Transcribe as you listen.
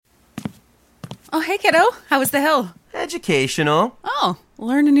Oh, hey, kiddo. How was the hill? Educational. Oh,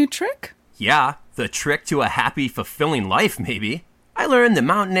 learned a new trick? Yeah, the trick to a happy, fulfilling life, maybe. I learned that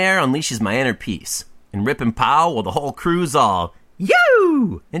mountain air unleashes my inner peace. And rip and pow, well, the whole crew's all,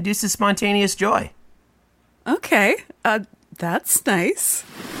 yoo! Induces spontaneous joy. Okay, that's nice.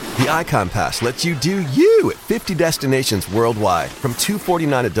 The Icon Pass lets you do you at 50 destinations worldwide from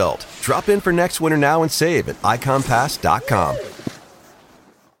 $249 adult. Drop in for next winter now and save at iconpass.com.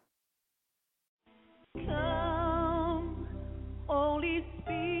 Come, Holy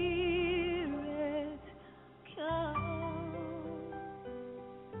Spirit, come.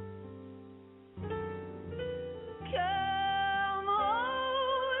 Come,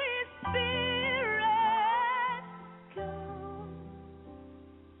 Holy Spirit, come.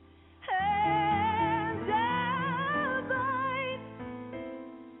 And abide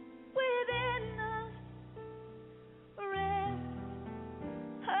within us, rest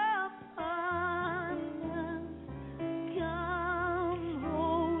upon us. Come,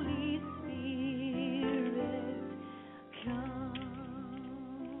 Holy Spirit, come.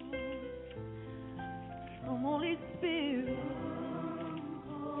 Come, Holy Spirit.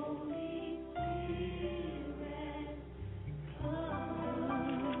 Holy Spirit, come.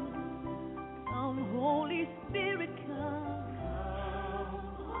 Come, Holy Spirit, come.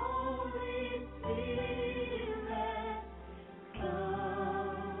 Holy Spirit,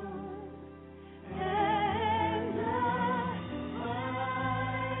 come. And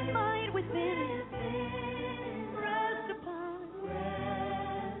abide within us, rest upon.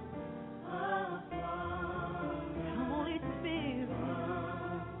 Come, Holy Spirit.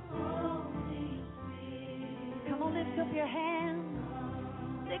 Come on, lift up your hands.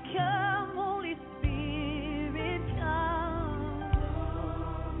 Say, come, Holy Spirit, come.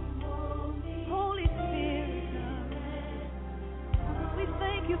 Holy Spirit, come. We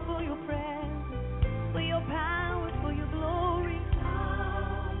thank you for your presence, for your power, for your glory.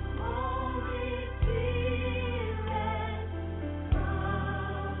 Holy Spirit, come.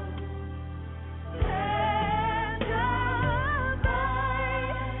 And abide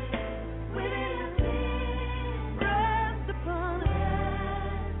within us, rest upon us.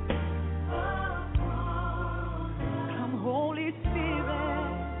 Come, Holy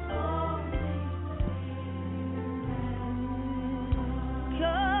Spirit.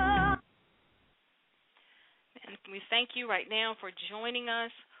 Come. And we thank you right now for joining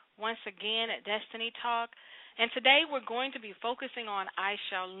us once again at Destiny Talk. And today we're going to be focusing on I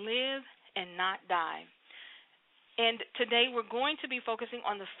shall live and not die. And today we're going to be focusing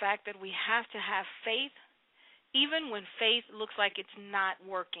on the fact that we have to have faith even when faith looks like it's not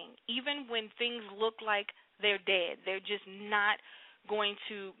working, even when things look like they're dead. They're just not going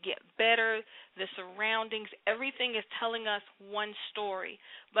to get better. The surroundings, everything is telling us one story,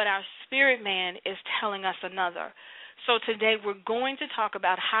 but our spirit man is telling us another. So today we're going to talk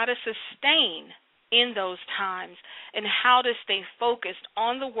about how to sustain in those times and how to stay focused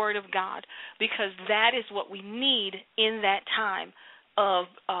on the Word of God, because that is what we need in that time of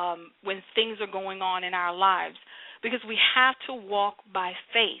when things are going on in our lives, because we have to walk by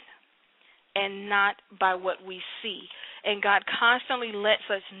faith and not by what we see. And God constantly lets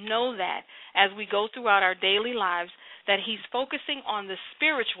us know that as we go throughout our daily lives, that He's focusing on the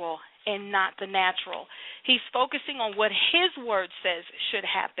spiritual and not the natural. He's focusing on what His Word says should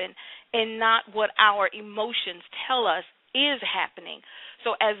happen and not what our emotions tell us is happening.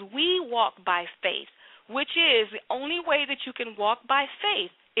 So as we walk by faith, which is the only way that you can walk by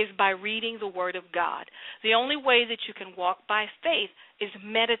faith is by reading the Word of God. The only way that you can walk by faith is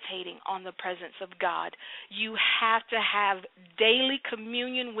meditating on the presence of God. You have to have daily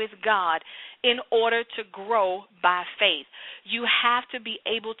communion with God in order to grow by faith. You have to be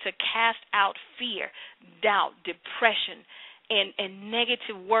able to cast out fear, doubt, depression, and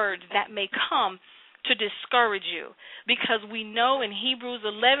negative words that may come to discourage you. Because we know in Hebrews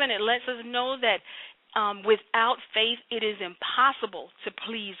 11, it lets us know that without faith, it is impossible to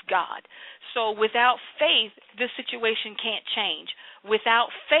please God. So without faith, the situation can't change. Without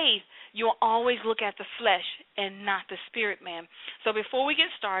faith, you'll always look at the flesh and not the spirit man. So before we get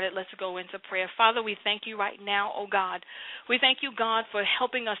started, let's go into prayer. Father, we thank you right now, oh God. We thank you, God, for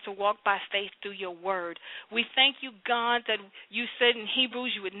helping us to walk by faith through your word. We thank you, God, that you said in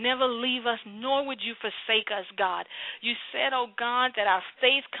Hebrews you would never leave us, nor would you forsake us, God. You said, oh God, that our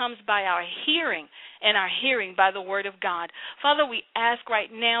faith comes by our hearing, and our hearing by the word of God. Father, we ask right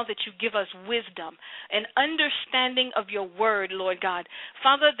now that you give us wisdom and understanding of your word, Lord God.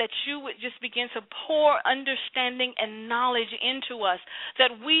 Father, that you would just begin to pour understanding and knowledge into us,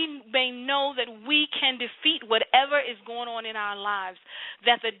 that we may know that we can defeat whatever is going on in our lives,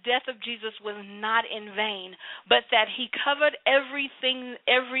 that the death of Jesus was not in vain, but that he covered everything,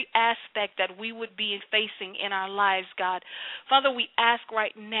 every aspect that we would be facing in our lives, God. Father, we ask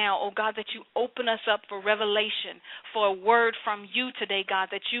right now, oh God, that you open us up for revelation, for a word from you today, God,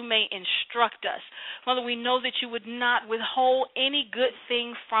 that you may instruct us. Father, we know that you would not withhold any good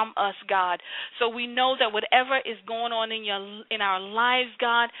thing from us, God. So we know that whatever is going on in our lives,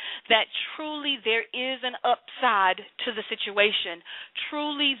 God, that truly there is an upside to the situation.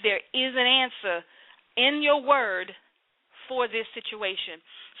 Truly there is an answer in your word for this situation.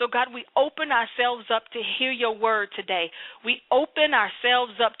 So, God, we open ourselves up to hear your word today. We open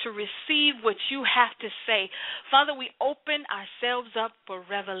ourselves up to receive what you have to say. Father, we open ourselves up for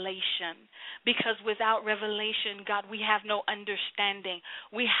revelation, because without revelation, God, we have no understanding.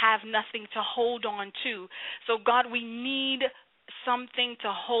 We have nothing to hold on to. So, God, we need something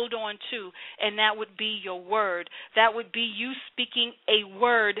to hold on to, and that would be your word. That would be you speaking a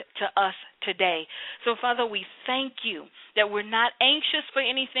word to us today. So, Father, we thank you that we're not anxious for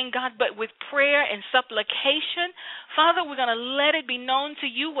anything, God, but with prayer and supplication, Father, we're going to let it be known to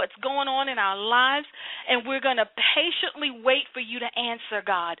you what's going on in our lives, and we're going to patiently wait for you to answer,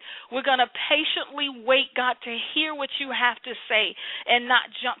 God. We're going to patiently wait, God, to hear what you have to say and not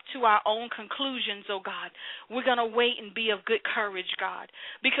jump to our own conclusions, oh God. We're going to wait and be of good courage, God,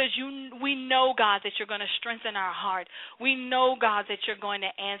 because we know, God, that you're going to strengthen our heart. We know, God, that you're going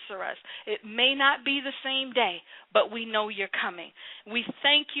to answer us. It may not be the same day, but we know you're coming. We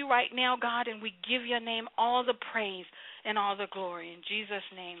thank you right now, God, and we give your name all the praise and all the glory. In Jesus'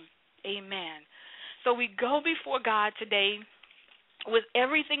 name, amen. So we go before God today with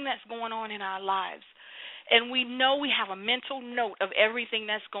everything that's going on in our lives, and we know we have a mental note of everything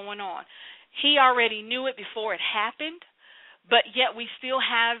that's going on. He already knew it before it happened, but yet we still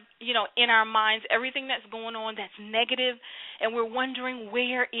have, in our minds everything that's going on that's negative, and we're wondering,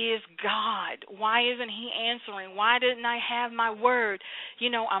 where is God? Why isn't he answering? Why didn't I have my word?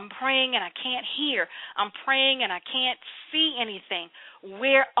 I'm praying and I can't hear. I'm praying and I can't see anything.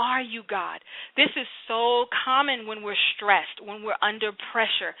 Where are you, God? This is so common when we're stressed, when we're under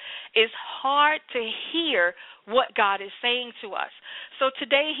pressure. It's hard to hear what God is saying to us. So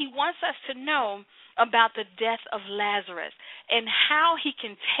today he wants us to know about the death of Lazarus and how he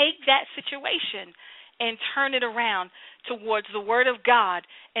can take that situation and turn it around towards the word of God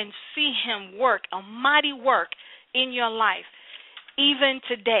and see him work a mighty work in your life. Even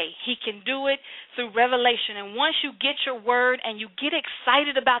today, he can do it through revelation. And once you get your word and you get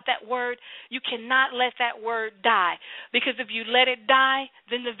excited about that word, you cannot let that word die. Because if you let it die,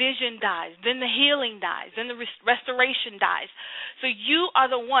 then the vision dies, then the healing dies, then the restoration dies. So you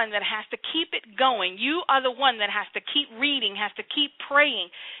are the one that has to keep it going. You are the one that has to keep reading, has to keep praying.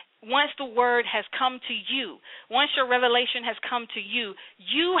 Once the word has come to you, once your revelation has come to you,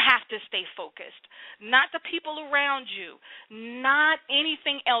 you have to stay focused. Not the people around you, not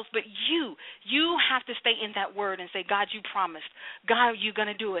anything else, but you. You have to stay in that word and say, God, you promised. God, you're going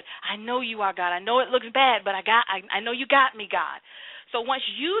to do it. I know you are, God. I know it looks bad, but I know you got me, God. So once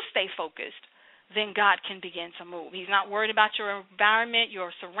you stay focused, then God can begin to move. He's not worried about your environment, your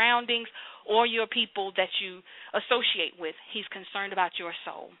surroundings, or your people that you associate with. He's concerned about your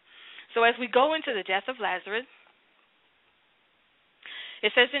soul. So as we go into the death of Lazarus,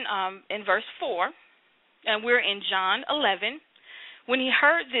 it says in verse 4, and we're in John 11, when he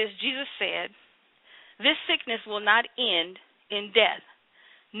heard this, Jesus said, this sickness will not end in death.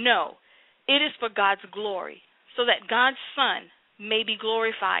 No, it is for God's glory, so that God's Son may be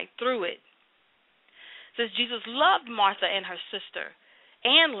glorified through it. It says Jesus loved Martha and her sister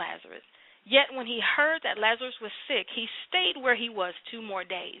and Lazarus. Yet when he heard that Lazarus was sick, he stayed where he was 2 more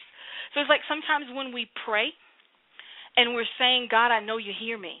days. So it's like sometimes when we pray and we're saying, God, I know you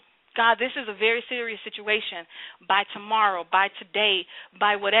hear me. God, this is a very serious situation. By tomorrow, by today,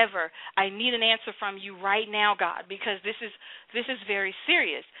 by whatever, I need an answer from you right now, God, because this is very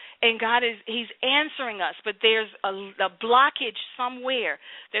serious. And God he's answering us, but there's a blockage somewhere.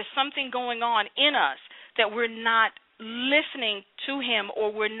 There's something going on in us that we're not listening to him, or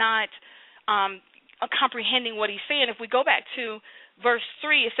we're not comprehending what he's saying. If we go back to verse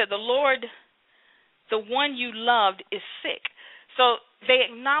 3, it said, the Lord, the one you loved, is sick. So they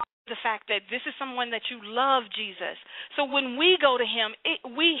acknowledge the fact that this is someone that you love, Jesus. So when we go to him,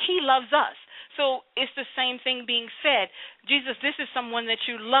 he loves us. So it's the same thing being said. Jesus, this is someone that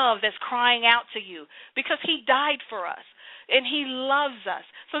you love that's crying out to you because he died for us and he loves us.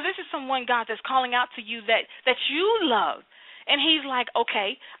 So this is someone, God, that's calling out to you that you love. And he's like,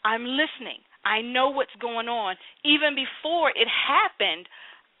 okay, I'm listening. I know what's going on. Even before it happened,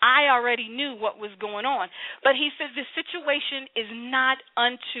 I already knew what was going on. But he says this situation is not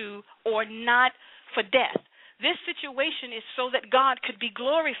unto or not for death. This situation is so that God could be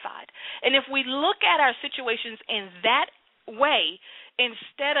glorified. And if we look at our situations in that way,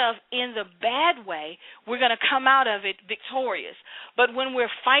 instead of in the bad way, we're going to come out of it victorious. But when we're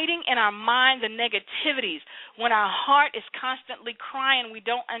fighting in our mind the negativities, when our heart is constantly crying, we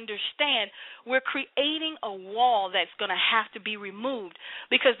don't understand, we're creating a wall that's going to have to be removed.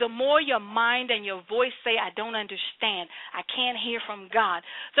 Because the more your mind and your voice say, I don't understand, I can't hear from God,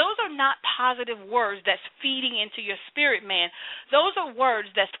 those are not positive words that's feeding into your spirit, man. Those are words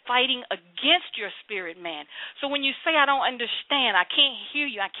that's fighting against your spirit, man. So when you say, I don't understand, I can't hear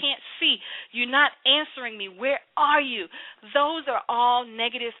you, I can't see, you're not answering me, where are you? Those are all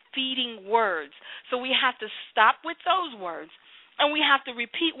negative feeding words. So we have to stop with those words, and we have to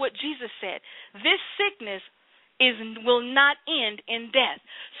repeat what Jesus said. This sickness will not end in death.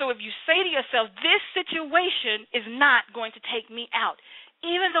 So if you say to yourself, this situation is not going to take me out,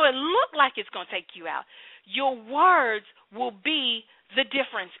 even though it looked like it's going to take you out, your words will be the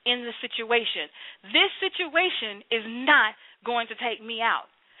difference in the situation. This situation is not going to take me out.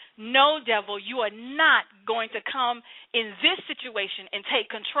 No, devil, you are not going to come in this situation and take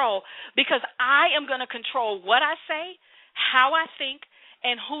control, because I am going to control what I say, how I think,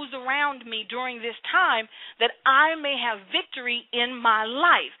 and who's around me during this time, that I may have victory in my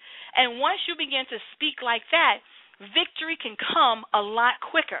life. And once you begin to speak like that, victory can come a lot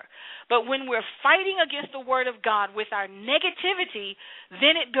quicker. But when we're fighting against the word of God with our negativity,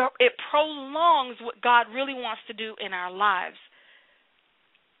 then it prolongs what God really wants to do in our lives.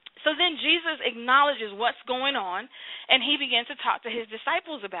 So then Jesus acknowledges what's going on, and he begins to talk to his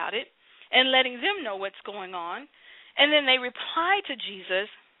disciples about it and letting them know what's going on. And then they reply to Jesus.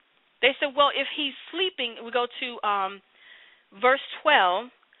 They said, well, if he's sleeping, we go to verse 12,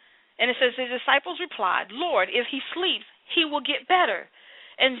 and it says, the disciples replied, Lord, if he sleeps, he will get better.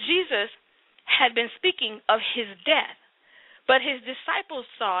 And Jesus had been speaking of his death, but his disciples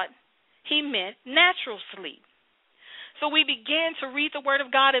thought he meant natural sleep. So we began to read the Word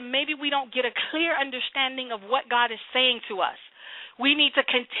of God, and maybe we don't get a clear understanding of what God is saying to us. We need to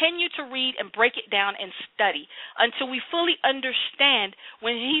continue to read and break it down and study until we fully understand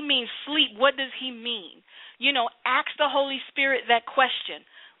when he means sleep, what does he mean? You know, ask the Holy Spirit that question.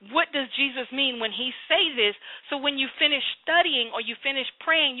 What does Jesus mean when he say this? So when you finish studying or you finish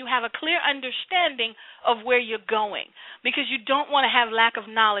praying, you have a clear understanding of where you're going, because you don't want to have lack of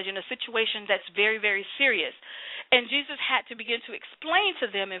knowledge in a situation that's very, very serious. And Jesus had to begin to explain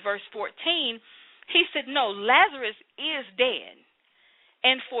to them in verse 14. He said, no, Lazarus is dead,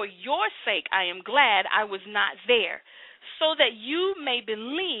 and for your sake I am glad I was not there, so that you may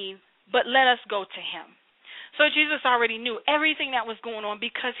believe, but let us go to him. So Jesus already knew everything that was going on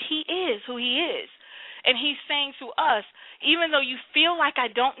because he is who he is. And he's saying to us, even though you feel like I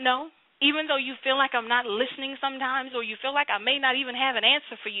don't know, even though you feel like I'm not listening sometimes, or you feel like I may not even have an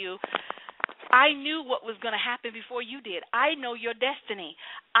answer for you, I knew what was going to happen before you did. I know your destiny.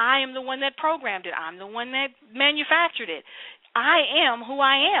 I am the one that programmed it. I'm the one that manufactured it. I am who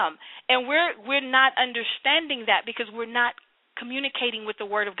I am. And we're not understanding that because we're not communicating with the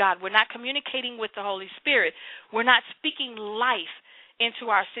Word of God. We're not communicating with the Holy Spirit. We're not speaking life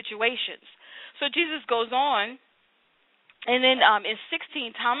into our situations. So Jesus goes on, and then in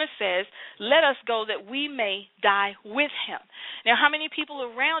 16, Thomas says, let us go that we may die with him. Now, how many people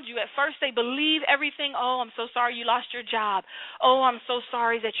around you, at first they believe everything? Oh, I'm so sorry you lost your job. Oh, I'm so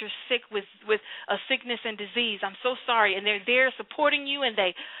sorry that you're sick with a sickness and disease. I'm so sorry. And they're there supporting you, and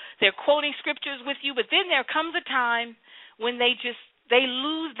they're quoting scriptures with you. But then there comes a time when they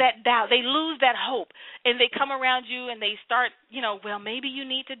lose that doubt, they lose that hope, and they come around you and they start, well, maybe you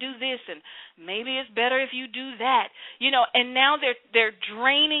need to do this, and maybe it's better if you do that, and now they're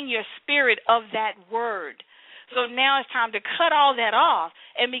draining your spirit of that word. So now it's time to cut all that off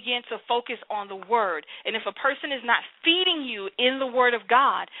and begin to focus on the word. And if a person is not feeding you in the word of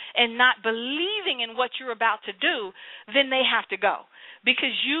God and not believing in what you're about to do, then they have to go,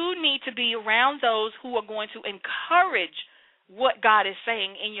 because you need to be around those who are going to encourage what God is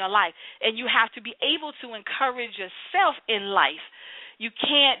saying in your life. And you have to be able to encourage yourself in life. You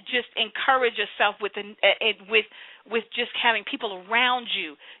can't just encourage yourself with with just having people around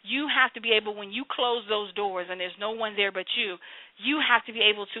you. You have to be able, when you close those doors and there's no one there but you have to be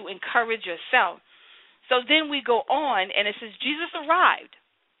able to encourage yourself. So then we go on, and it says Jesus arrived.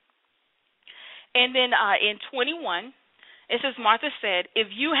 And then in 21, it says, Martha said, if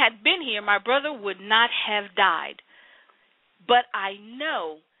you had been here, my brother would not have died. But I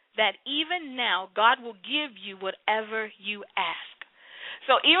know that even now God will give you whatever you ask.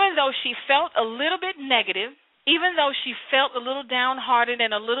 So even though she felt a little bit negative, even though she felt a little downhearted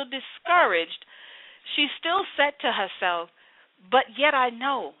and a little discouraged, she still said to herself, but yet I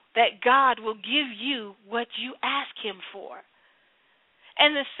know that God will give you what you ask him for.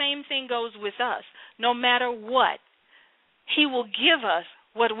 And the same thing goes with us. No matter what, he will give us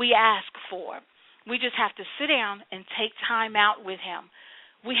what we ask for. We just have to sit down and take time out with him.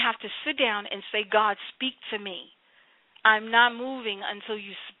 We have to sit down and say, God, speak to me. I'm not moving until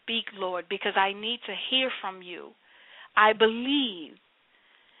you speak, Lord, because I need to hear from you. I believe.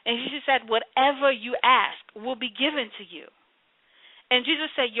 And Jesus said, whatever you ask will be given to you. And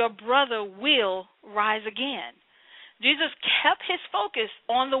Jesus said, your brother will rise again. Jesus kept his focus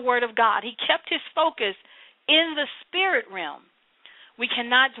on the Word of God. He kept his focus in the spirit realm. We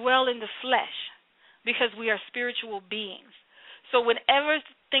cannot dwell in the flesh because we are spiritual beings. So whenever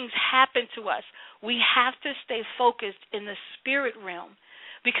things happen to us, we have to stay focused in the spirit realm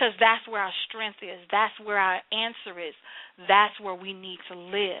because that's where our strength is. That's where our answer is. That's where we need to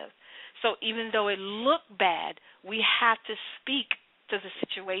live. So even though it looked bad, we have to speak to the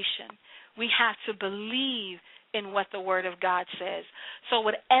situation. We have to believe in what the Word of God says. So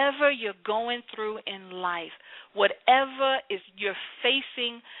whatever you're going through in life, whatever is you're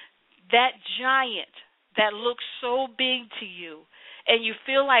facing, that giant that looks so big to you, and you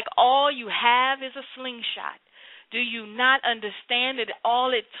feel like all you have is a slingshot, do you not understand that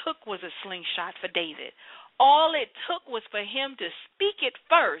all it took was a slingshot for David? All it took was for him to speak it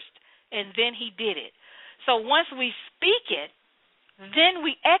first, and then he did it. So once we speak it, then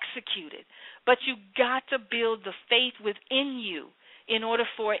we execute it. But you got to build the faith within you in order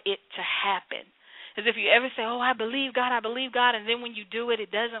for it to happen. Because if you ever say, oh, I believe God, and then when you do it,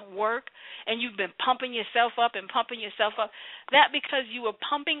 it doesn't work, and you've been pumping yourself up, that because you were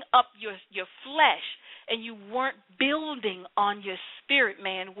pumping up your flesh and you weren't building on your spirit,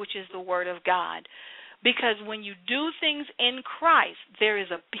 man, which is the Word of God. Because when you do things in Christ, there is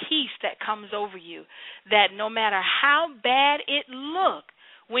a peace that comes over you that no matter how bad it looks,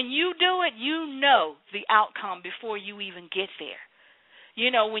 when you do it, you know the outcome before you even get there. You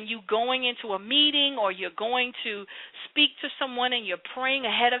know, when you're going into a meeting or you're going to speak to someone and you're praying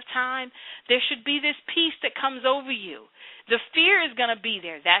ahead of time, there should be this peace that comes over you. The fear is going to be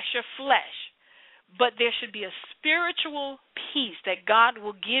there. That's your flesh. But there should be a spiritual peace that God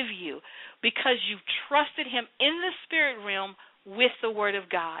will give you because you've trusted him in the spirit realm with the Word of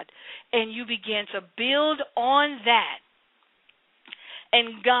God. And you begin to build on that.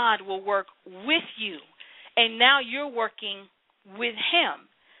 And God will work with you. And now you're working with him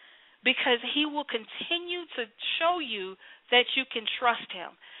because he will continue to show you that you can trust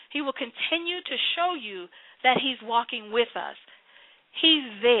him. He will continue to show you that he's walking with us. He's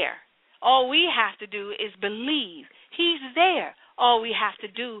there. All we have to do is believe. He's there. All we have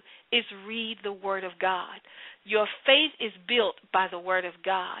to do is read the Word of God. Your faith is built by the Word of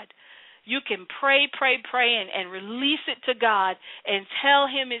God. You can pray, and release it to God and tell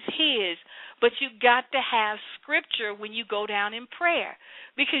him it's his, but you got to have scripture when you go down in prayer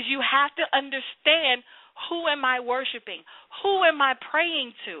because you have to understand, who am I worshiping? Who am I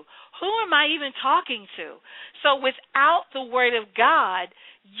praying to? Who am I even talking to? So without the Word of God,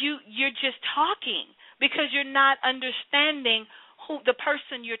 you're just talking because you're not understanding who the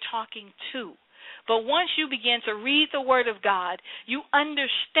person you're talking to. But once you begin to read the Word of God, you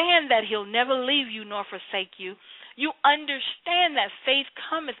understand that he'll never leave you nor forsake you. You understand that faith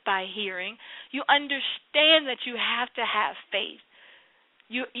cometh by hearing. You understand that you have to have faith.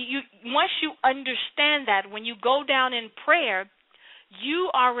 Once you understand that, when you go down in prayer,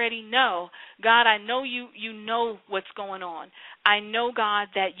 you already know, God, I know you know what's going on. I know, God,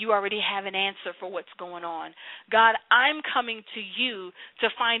 that you already have an answer for what's going on. God, I'm coming to you to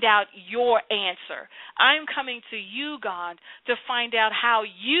find out your answer. I'm coming to you, God, to find out how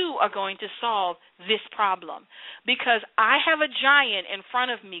you are going to solve this problem. Because I have a giant in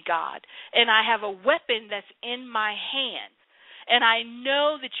front of me, God, and I have a weapon that's in my hand. And I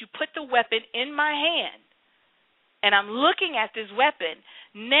know that you put the weapon in my hand. And I'm looking at this weapon.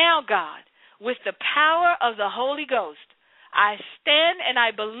 Now, God, with the power of the Holy Ghost, I stand and I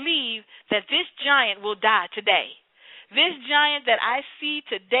believe that this giant will die today. This giant that I see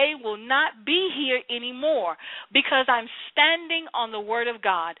today will not be here anymore because I'm standing on the word of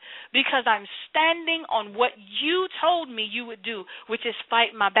God, because I'm standing on what you told me you would do, which is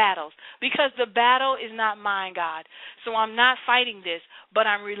fight my battles, because the battle is not mine, God. So I'm not fighting this, but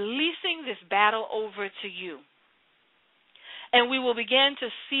I'm releasing this battle over to you. And we will begin to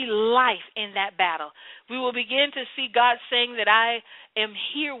see life in that battle. We will begin to see God saying that I am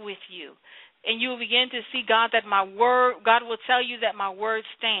here with you. And you will begin to see God will tell you that my word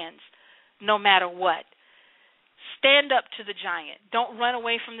stands no matter what. Stand up to the giant. Don't run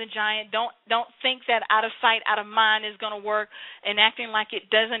away from the giant. Don't think that out of sight, out of mind is going to work, and acting like it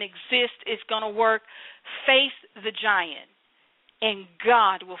doesn't exist is going to work. Face the giant, and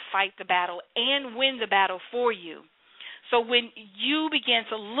God will fight the battle and win the battle for you. So when you begin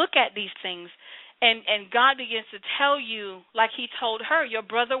to look at these things and God begins to tell you, like he told her, your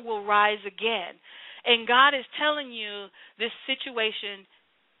brother will rise again. And God is telling you this situation,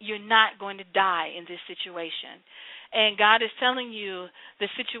 you're not going to die in this situation. And God is telling you the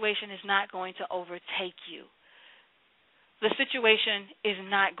situation is not going to overtake you. The situation is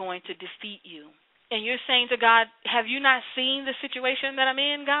not going to defeat you. And you're saying to God, have you not seen the situation that I'm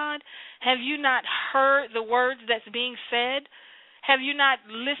in, God? Have you not heard the words that's being said? Have you not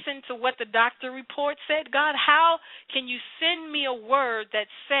listened to what the doctor report said? God, how can you send me a word that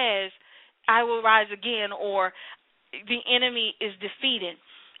says I will rise again or the enemy is defeated?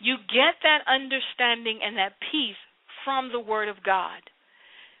 You get that understanding and that peace from the word of God.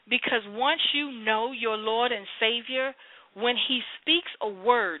 Because once you know your Lord and Savior, when he speaks a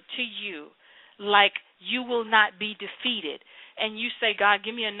word to you, like you will not be defeated, and you say, God,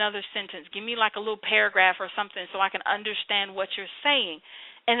 give me another sentence, give me like a little paragraph or something so I can understand what you're saying,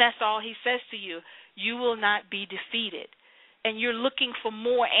 and that's all he says to you, you will not be defeated. And you're looking for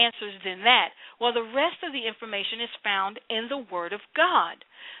more answers than that. Well, the rest of the information is found in the Word of God.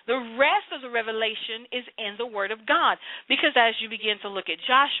 The rest of the revelation is in the Word of God. Because as you begin to look at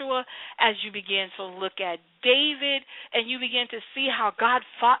Joshua, as you begin to look at David, and you begin to see how God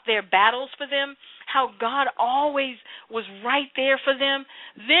fought their battles for them, how God always was right there for them,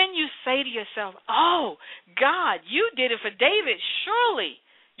 then you say to yourself, oh, God, you did it for David, surely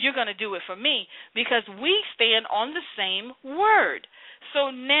you're going to do it for me, because we stand on the same word.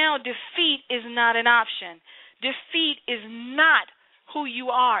 So now defeat is not an option. Defeat is not who you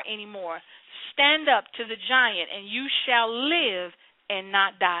are anymore. Stand up to the giant, and you shall live and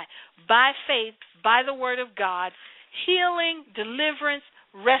not die. By faith, by the word of God, healing, deliverance,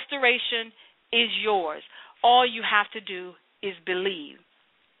 restoration is yours. All you have to do is believe.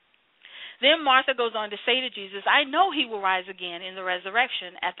 Then Martha goes on to say to Jesus, I know he will rise again in the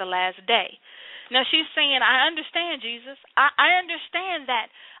resurrection at the last day. Now she's saying, I understand, Jesus. I understand that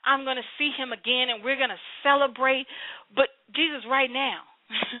I'm going to see him again and we're going to celebrate. But Jesus, right now,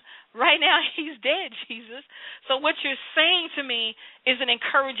 he's dead, Jesus. So what you're saying to me is an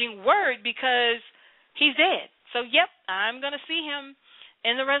encouraging word because he's dead. So, yep, I'm going to see him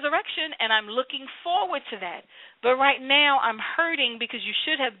in the resurrection, and I'm looking forward to that. But right now I'm hurting because you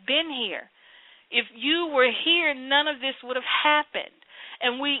should have been here. If you were here, none of this would have happened.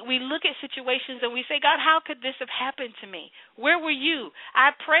 And we look at situations and we say, God, how could this have happened to me? Where were you?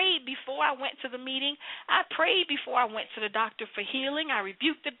 I prayed before I went to the meeting. I prayed before I went to the doctor for healing. I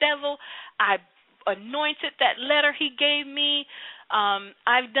rebuked the devil. I anointed that letter he gave me.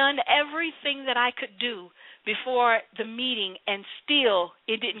 I've done everything that I could do before the meeting, and still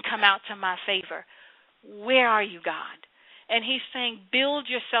it didn't come out to my favor. Where are you, God? And he's saying, build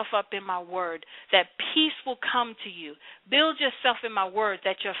yourself up in my word, that peace will come to you. Build yourself in my word,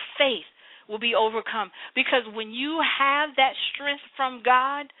 that your faith will be overcome. Because when you have that strength from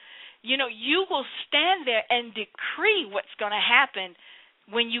God, you will stand there and decree what's going to happen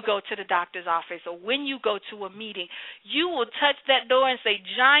when you go to the doctor's office or when you go to a meeting. You will touch that door and say,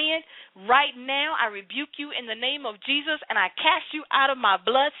 Giant, right now I rebuke you in the name of Jesus, and I cast you out of my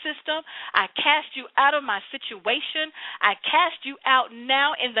blood system. I cast you out of my situation. I cast you out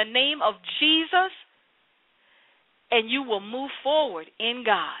now in the name of Jesus, and you will move forward in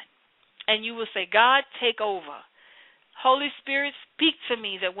God. And you will say, God, take over. Holy Spirit, speak to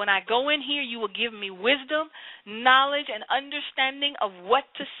me that when I go in here, you will give me wisdom, knowledge, and understanding of what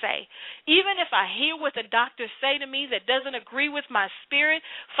to say. Even if I hear what the doctors say to me that doesn't agree with my spirit,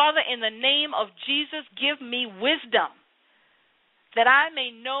 Father, in the name of Jesus, give me wisdom that I may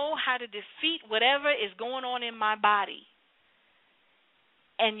know how to defeat whatever is going on in my body.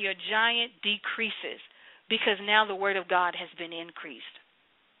 And your giant decreases because now the word of God has been increased.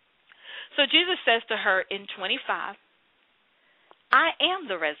 So Jesus says to her in 25, I am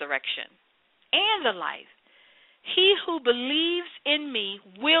the resurrection and the life. He who believes in me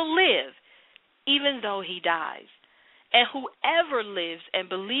will live, even though he dies. And whoever lives and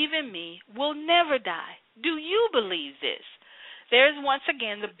believes in me will never die. Do you believe this? There's once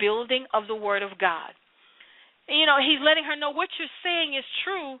again the building of the Word of God. He's letting her know what you're saying is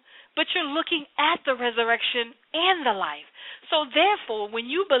true, but you're looking at the resurrection and the life. So therefore,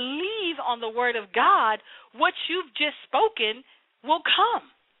 when you believe on the Word of God, what you've just spoken will come.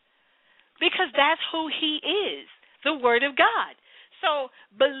 Because that's who he is, the Word of God. So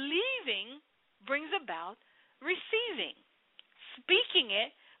believing brings about receiving. Speaking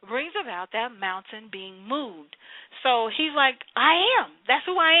it brings about that mountain being moved. So he's like, I am. That's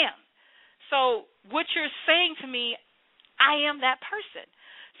who I am. So what you're saying to me, I am that person.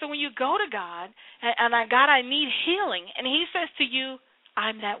 So when you go to God, and God, I need healing, and he says to you,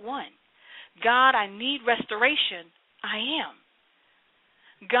 I'm that one. God, I need restoration. I am.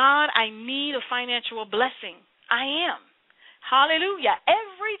 God, I need a financial blessing. I am. Hallelujah.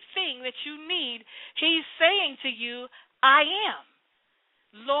 Everything that you need, he's saying to you, I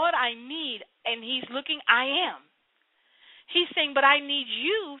am. Lord, I need, and he's looking, I am. He's saying, but I need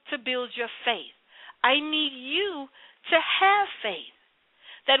you to build your faith. I need you to have faith.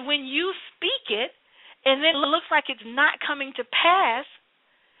 That when you speak it, and then it looks like it's not coming to pass,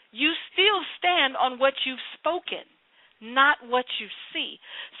 you still stand on what you've spoken, not what you see.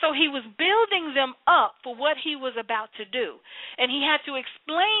 So he was building them up for what he was about to do. And he had to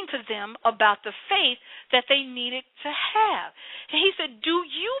explain to them about the faith that they needed to have. And he said, do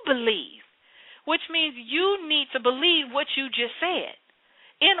you believe? Which means you need to believe what you just said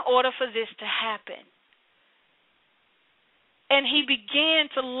in order for this to happen. And he began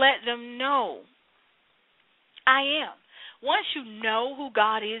to let them know, I am. Once you know who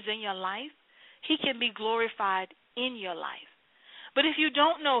God is in your life, he can be glorified in your life. But if you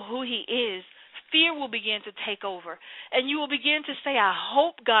don't know who he is, fear will begin to take over. And you will begin to say, I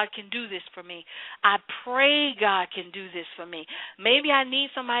hope God can do this for me. I pray God can do this for me. Maybe I need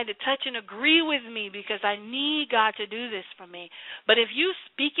somebody to touch and agree with me because I need God to do this for me. But if you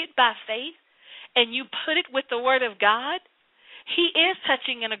speak it by faith and you put it with the Word of God, he is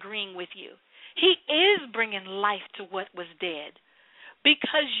touching and agreeing with you. He is bringing life to what was dead.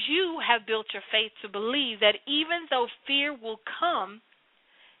 Because you have built your faith to believe that even though fear will come,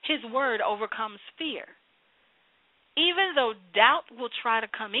 his word overcomes fear. Even though doubt will try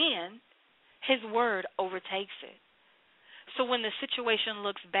to come in, his word overtakes it. So when the situation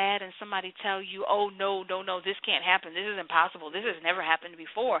looks bad and somebody tell you, oh, no, this can't happen, this is impossible, this has never happened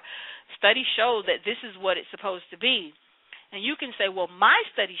before, studies show that this is what it's supposed to be. And you can say, well, my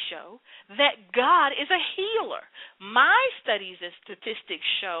studies show that God is a healer. My studies and statistics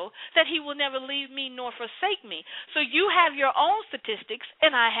show that he will never leave me nor forsake me. So you have your own statistics,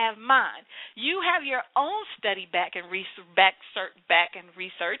 and I have mine. You have your own study back and research.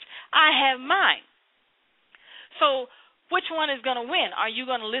 I have mine. So which one is going to win? Are you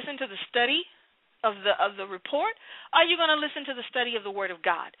going to listen to the study of the report? Are you going to listen to the study of the Word of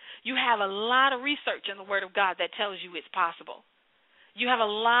God? You have a lot of research in the Word of God that tells you it's possible. You have a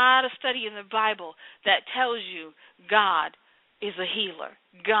lot of study in the Bible that tells you God is a healer.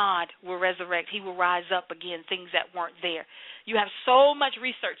 God will resurrect. He will rise up again, things that weren't there. You have so much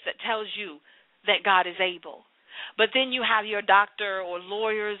research that tells you that God is able. But then you have your doctor or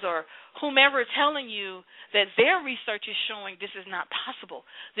lawyers or whomever telling you that their research is showing this is not possible.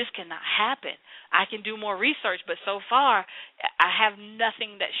 This cannot happen. I can do more research, but so far I have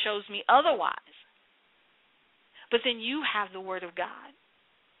nothing that shows me otherwise. But then you have the Word of God.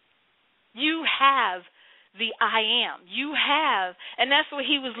 You have the I am. You have, and that's what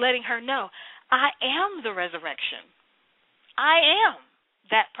he was letting her know. I am the resurrection. I am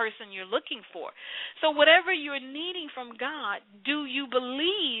that person you're looking for. So whatever you're needing from God, do you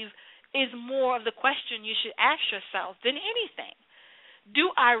believe is more of the question you should ask yourself than anything.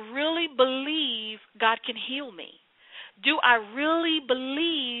 Do I really believe God can heal me? Do I really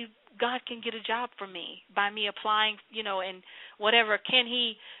believe God can get a job for me by me applying, and whatever? Can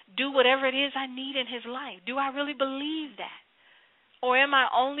he do whatever it is I need in his life? Do I really believe that? Or am I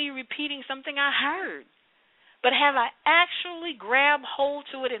only repeating something I heard? But have I actually grabbed hold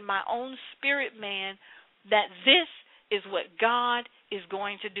to it in my own spirit, man, that this is what God is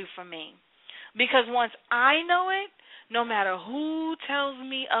going to do for me? Because once I know it, no matter who tells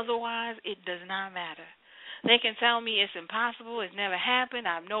me otherwise, it does not matter. They can tell me it's impossible, it's never happened,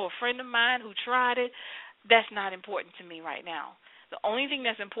 I know a friend of mine who tried it. That's not important to me right now. The only thing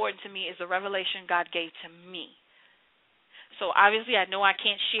that's important to me is the revelation God gave to me. So obviously I know I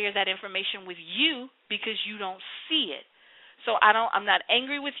can't share that information with you because you don't see it. So I'm not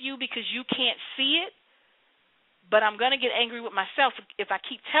angry with you because you can't see it. but I'm going to get angry with myself if I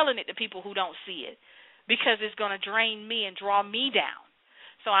keep telling it to people who don't see it, because it's going to drain me and draw me down.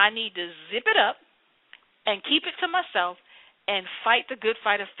 So I need to zip it up and keep it to myself and fight the good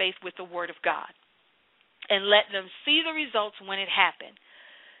fight of faith with the Word of God and let them see the results when it happened.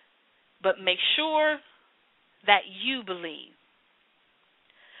 But make sure that you believe.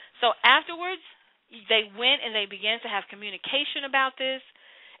 So afterwards, they went and they began to have communication about this.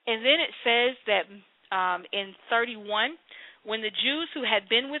 And then it says that in 31, when the Jews who had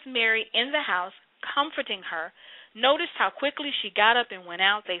been with Mary in the house, comforting her, noticed how quickly she got up and went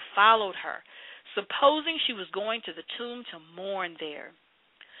out, they followed her, supposing she was going to the tomb to mourn there.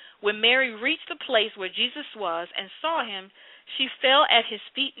 When Mary reached the place where Jesus was and saw him, she fell at his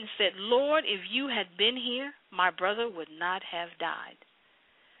feet and said, "Lord, if you had been here, my brother would not have died."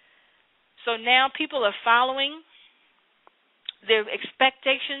 So now people are following. Their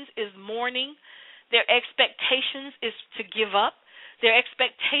expectations is mourning. Their expectations is to give up. Their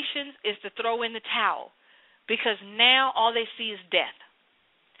expectations is to throw in the towel, because now all they see is death.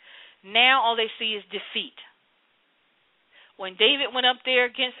 Now all they see is defeat. When David went up there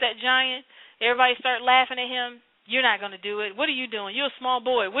against that giant, everybody started laughing at him. "You're not going to do it. What are you doing? You're a small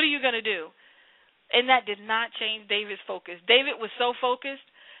boy. What are you going to do?" And that did not change David's focus. David was so focused,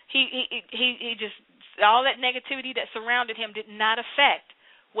 he just, all that negativity that surrounded him did not affect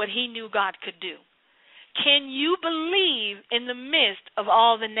what he knew God could do. Can you believe in the midst of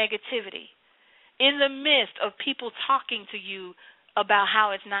all the negativity, in the midst of people talking to you about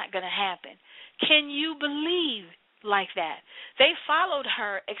how it's not going to happen? Can you believe like that? They followed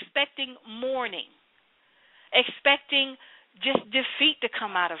her expecting mourning, expecting just defeat to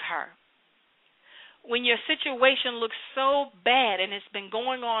come out of her. When your situation looks so bad and it's been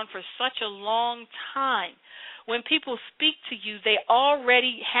going on for such a long time, when people speak to you, they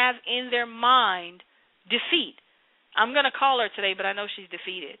already have in their mind defeat. I'm going to call her today, but I know she's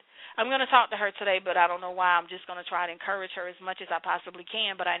defeated. I'm going to talk to her today, but I don't know why. I'm just going to try to encourage her as much as I possibly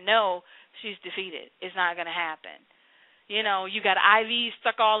can, but I know she's defeated. It's not going to happen. You know, you got IVs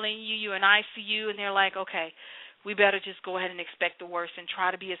stuck all in you, you're in ICU, and they're like, okay, we better just go ahead and expect the worst and try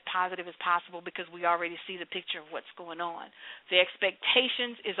to be as positive as possible, because we already see the picture of what's going on. The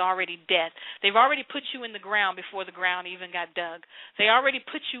expectations is already death. They've already put you in the ground before the ground even got dug. They already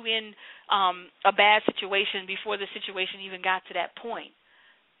put you in a bad situation before the situation even got to that point,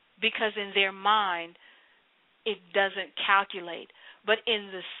 because in their mind it doesn't calculate. But in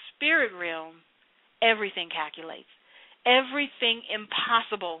the spirit realm, everything calculates. Everything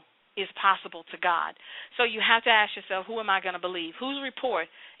impossible is possible to God. So you have to ask yourself, who am I going to believe? Whose report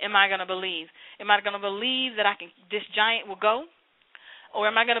am I going to believe? Am I going to believe that this giant will go? Or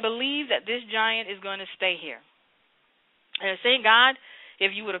am I going to believe that this giant is going to stay here? And thank God,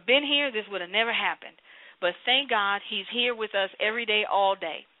 if you would have been here, this would have never happened. But thank God he's here with us every day, all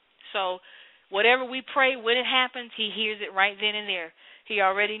day. So whatever we pray, when it happens, he hears it right then and there. He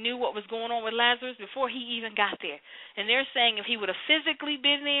already knew what was going on with Lazarus before he even got there. And they're saying if he would have physically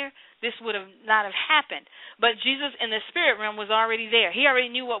been there, this would have not have happened. But Jesus in the spirit realm was already there. He already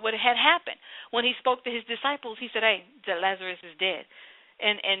knew what would have happened. When he spoke to his disciples, he said, "Hey, Lazarus is dead."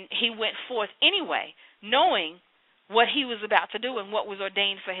 And he went forth anyway, knowing what he was about to do and what was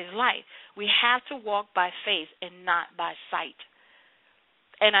ordained for his life. We have to walk by faith and not by sight.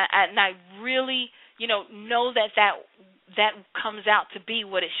 And I really, know that comes out to be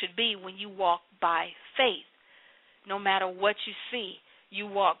what it should be when you walk by faith. No matter what you see, you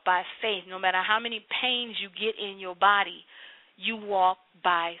walk by faith. No matter how many pains you get in your body, you walk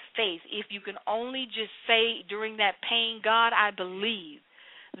by faith. If you can only just say during that pain, "God, I believe,"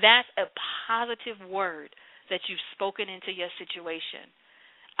 that's a positive word that you've spoken into your situation.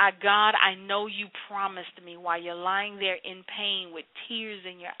 God, I know you promised me while you're lying there in pain with tears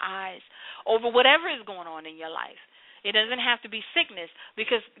in your eyes over whatever is going on in your life. It doesn't have to be sickness,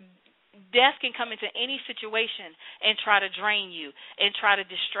 because death can come into any situation and try to drain you and try to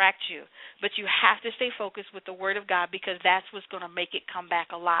distract you. But you have to stay focused with the Word of God, because that's what's going to make it come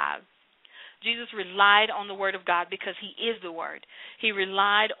back alive. Jesus relied on the Word of God because he is the Word. He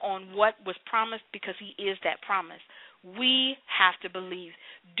relied on what was promised because he is that promise. We have to believe.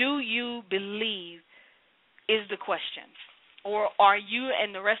 Do you believe is the question. Or are you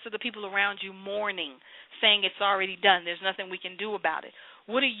and the rest of the people around you mourning, saying it's already done, there's nothing we can do about it?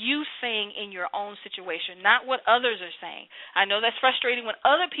 What are you saying in your own situation, not what others are saying? I know that's frustrating when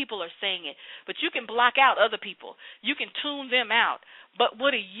other people are saying it, but you can block out other people. You can tune them out. But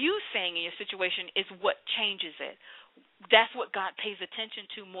what are you saying in your situation is what changes it. That's what God pays attention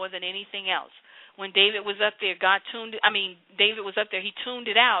to more than anything else. When David was up there, David was up there, he tuned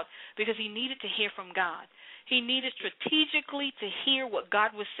it out because he needed to hear from God. He needed strategically to hear what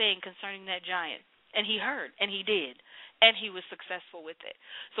God was saying concerning that giant. And he heard, and he did, and he was successful with it.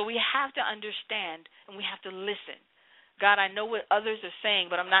 So we have to understand, and we have to listen. God, I know what others are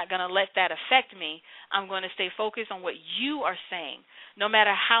saying, but I'm not going to let that affect me. I'm going to stay focused on what you are saying, no matter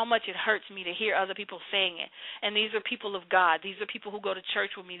how much it hurts me to hear other people saying it. And these are people of God. These are people who go to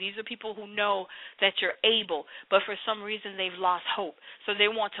church with me. These are people who know that you're able, but for some reason they've lost hope. So they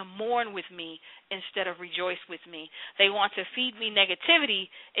want to mourn with me instead of rejoice with me. They want to feed me negativity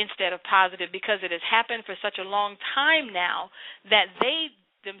instead of positive, because it has happened for such a long time now that they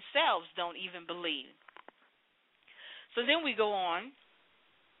themselves don't even believe. So then we go on,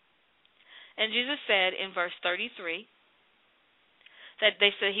 and Jesus said in verse 33 that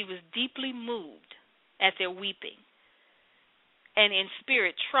they said he was deeply moved at their weeping and in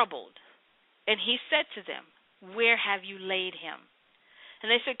spirit troubled. And he said to them, "Where have you laid him?" And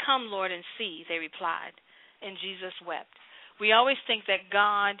they said, "Come, Lord, and see," they replied. And Jesus wept. We always think that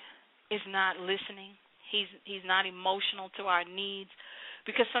God is not listening. He's not emotional to our needs,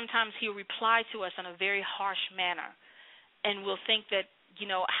 because sometimes he'll reply to us in a very harsh manner. And we'll think that,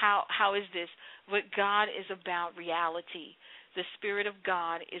 how is this? But God is about reality. The Spirit of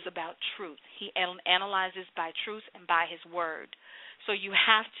God is about truth. He analyzes by truth and by his word. So you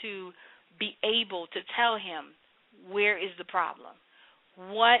have to be able to tell him, where is the problem?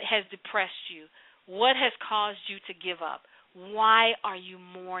 What has depressed you? What has caused you to give up? Why are you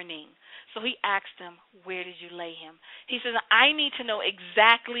mourning? So he asked them, where did you lay him? He says, I need to know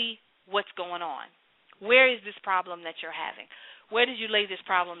exactly what's going on. Where is this problem that you're having? Where did you lay this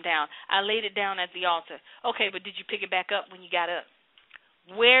problem down? I laid it down at the altar. Okay, but did you pick it back up when you got up?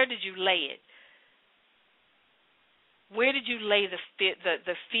 Where did you lay it? Where did you lay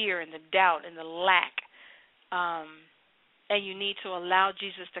the fear and the doubt and the lack? And you need to allow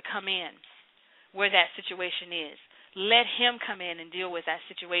Jesus to come in where that situation is. Let him come in and deal with that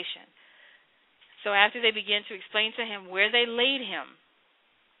situation. So after they began to explain to him where they laid him,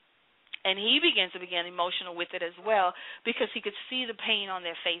 and he began to become emotional with it as well, because he could see the pain on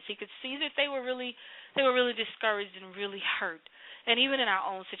their face. He could see that they were really discouraged and really hurt. And even in our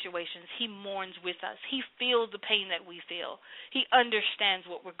own situations, he mourns with us. He feels the pain that we feel. He understands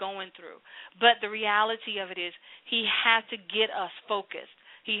what we're going through. But the reality of it is, he has to get us focused.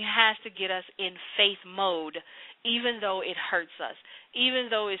 He has to get us in faith mode, even though it hurts us, even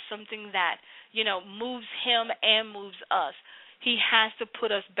though it's something that, moves him and moves us. He has to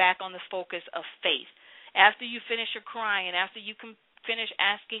put us back on the focus of faith. After you finish your crying, after you can finish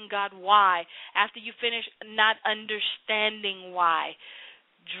asking God why, after you finish not understanding why,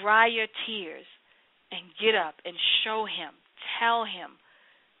 dry your tears and get up and show him, tell him,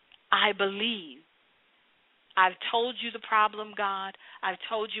 I believe. I've told you the problem, God. I've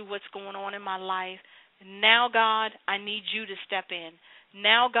told you what's going on in my life. Now, God, I need you to step in.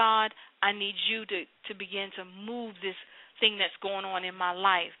 Now, God, I need you to begin to move this thing that's going on in my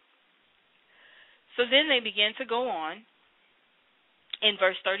life. So then they began to go on. In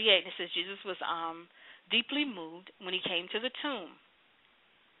verse 38, it says Jesus was deeply moved when he came to the tomb.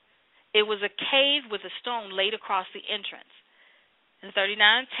 It was a cave with a stone laid across the entrance. In 39,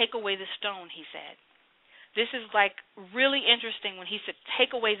 take away the stone, he said. This is really interesting when he said,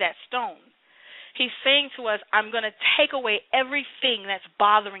 take away that stone. He's saying to us, I'm going to take away everything that's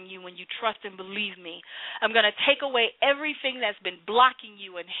bothering you when you trust and believe me. I'm going to take away everything that's been blocking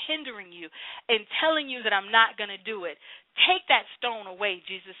you and hindering you and telling you that I'm not going to do it. Take that stone away,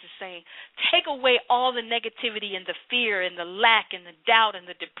 Jesus is saying. Take away all the negativity and the fear and the lack and the doubt and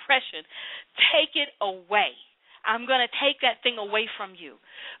the depression. Take it away. I'm going to take that thing away from you.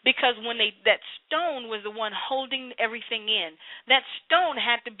 Because when that stone was the one holding everything in, that stone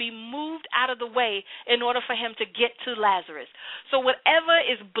had to be moved out of the way in order for him to get to Lazarus. So whatever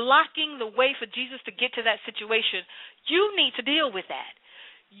is blocking the way for Jesus to get to that situation, you need to deal with that.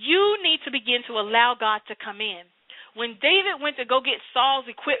 You need to begin to allow God to come in. When David went to go get Saul's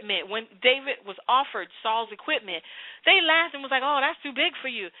equipment, when David was offered Saul's equipment, they laughed and was like, oh, that's too big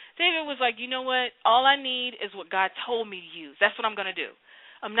for you. David was like, you know what? All I need is what God told me to use. That's what I'm going to do.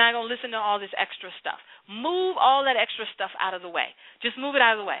 I'm not going to listen to all this extra stuff. Move all that extra stuff out of the way. Just move it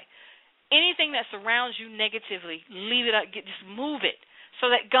out of the way. Anything that surrounds you negatively, leave it up. Just move it, so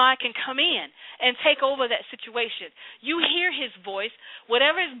that God can come in and take over that situation. You hear his voice.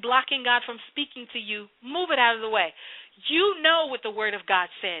 Whatever is blocking God from speaking to you, move it out of the way. You know what the Word of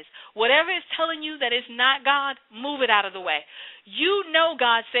God says. Whatever is telling you that is not God, move it out of the way. You know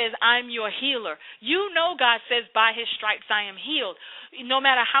God says, I'm your healer. You know God says, by His stripes I am healed. No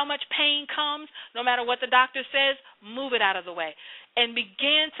matter how much pain comes, no matter what the doctor says, move it out of the way. And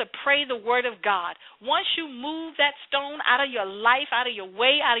begin to pray the Word of God. Once you move that stone out of your life, out of your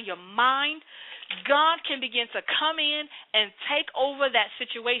way, out of your mind, God can begin to come in and take over that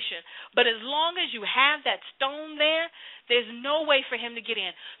situation. But as long as you have that stone there, there's no way for him to get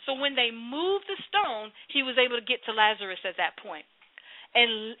in. So when they moved the stone, he was able to get to Lazarus at that point.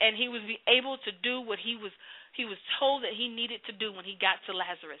 And he was able to do what he was told that he needed to do when he got to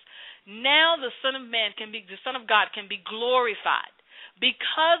Lazarus. Now the Son of God can be glorified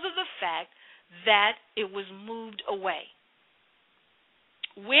because of the fact that it was moved away.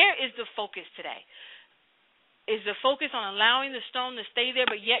 Where is the focus today? Is the focus on allowing the stone to stay there,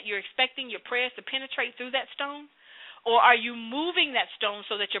 but yet you're expecting your prayers to penetrate through that stone? Or are you moving that stone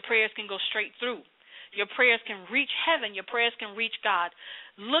so that your prayers can go straight through? Your prayers can reach heaven. Your prayers can reach God.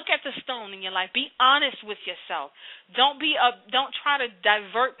 Look at the stone in your life. Be honest with yourself. Don't try to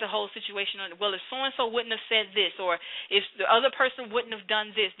divert the whole situation. Well, if so-and-so wouldn't have said this, or if the other person wouldn't have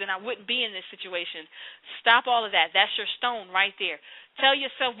done this, then I wouldn't be in this situation. Stop all of that. That's your stone right there. Tell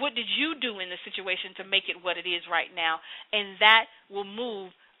yourself, what did you do in the situation to make it what it is right now? And that will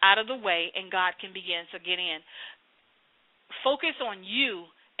move out of the way, and God can begin to get in. Focus on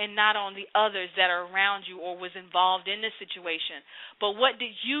you and not on the others that are around you or was involved in the situation. But what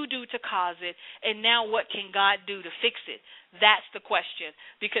did you do to cause it, and now what can God do to fix it? That's the question,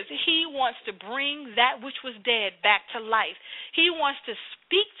 because he wants to bring that which was dead back to life. He wants to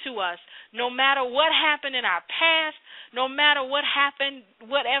speak to us no matter what happened in our past, no matter what happened,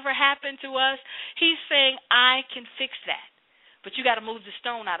 whatever happened to us. He's saying, I can fix that. But you got to move the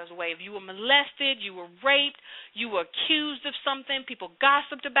stone out of the way. If you were molested, you were raped, you were accused of something, people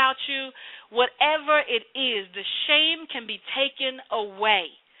gossiped about you, whatever it is, the shame can be taken away.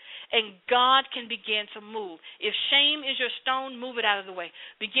 And God can begin to move. If shame is your stone, move it out of the way.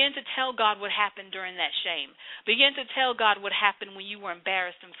 Begin to tell God what happened during that shame. Begin to tell God what happened when you were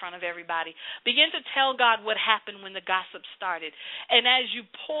embarrassed in front of everybody. Begin to tell God what happened when the gossip started. And as you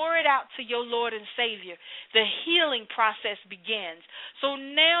pour it out to your Lord and Savior, the healing process begins. So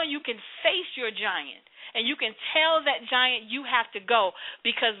now you can face your giant. And you can tell that giant you have to go,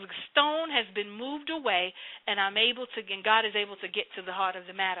 because the stone has been moved away, and God is able to get to the heart of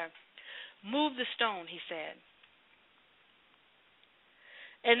the matter. Move the stone, he said.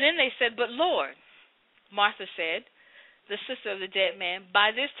 And then they said, but Lord, Martha said, the sister of the dead man,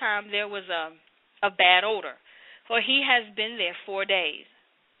 by this time there was a bad odor, for he has been there 4 days.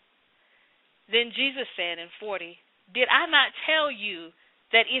 Then Jesus said in 40, did I not tell you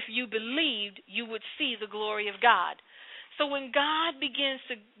that if you believed, you would see the glory of God? So when God begins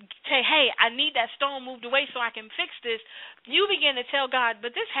to say, hey, I need that stone moved away so I can fix this, you begin to tell God,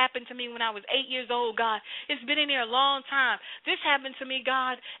 but this happened to me when I was 8 years old, God. It's been in there a long time. This happened to me,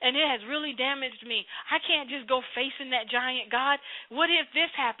 God, and it has really damaged me. I can't just go facing that giant, God. What if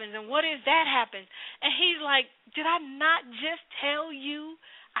this happens, and what if that happens? And he's like, did I not just tell you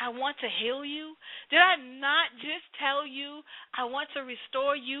I want to heal you? Did I not just tell you I want to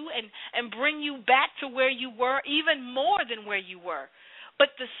restore you and bring you back to where you were, even more than where you were?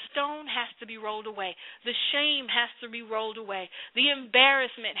 But the stone has to be rolled away. The shame has to be rolled away. The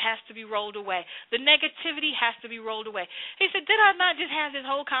embarrassment has to be rolled away. The negativity has to be rolled away. He said, did I not just have this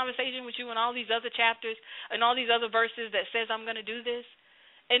whole conversation with you in all these other chapters and all these other verses that says I'm going to do this?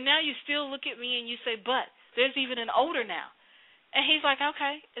 And now you still look at me and you say, but there's even an odor now. And he's like,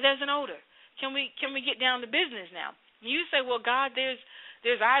 okay, there's an odor. Can we get down to business now? And you say, well, God, there's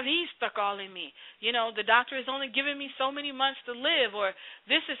IVs stuck all in me. You know, the doctor has only given me so many months to live, or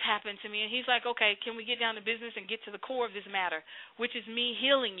this has happened to me. And he's like, okay, can we get down to business and get to the core of this matter, which is me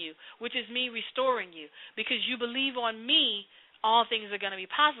healing you, which is me restoring you. Because you believe on me, all things are going to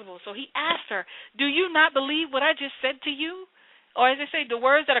be possible. So he asked her, do you not believe what I just said to you? Or as they say, the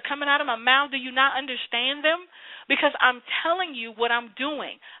words that are coming out of my mouth, do you not understand them? Because I'm telling you what I'm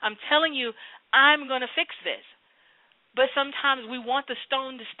doing. I'm telling you I'm going to fix this. But sometimes we want the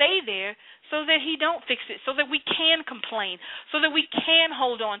stone to stay there so that he don't fix it, so that we can complain, so that we can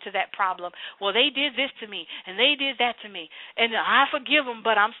hold on to that problem. Well, they did this to me, and they did that to me, and I forgive them,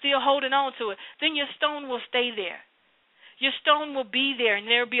 but I'm still holding on to it. Then your stone will stay there. Your stone will be there, and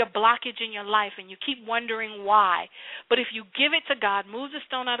there will be a blockage in your life, and you keep wondering why. But if you give it to God, move the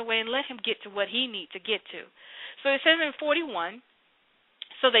stone out of the way, and let him get to what he needs to get to. So it says in 41,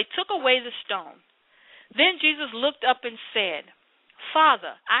 so they took away the stone. Then Jesus looked up and said,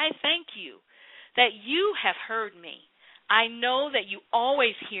 Father, I thank you that you have heard me. I know that you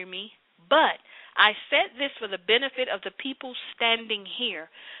always hear me, but I said this for the benefit of the people standing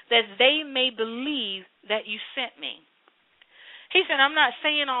here, that they may believe that you sent me. He said, I'm not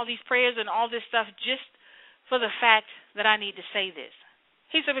saying all these prayers and all this stuff just for the fact that I need to say this.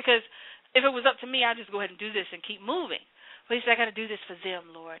 He said, because if it was up to me, I'd just go ahead and do this and keep moving. But he said, I got to do this for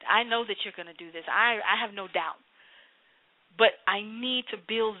them, Lord. I know that you're going to do this. I have no doubt. But I need to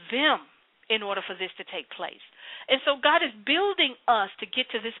build them in order for this to take place. And so God is building us to get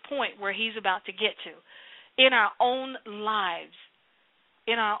to this point where he's about to get to in our own lives,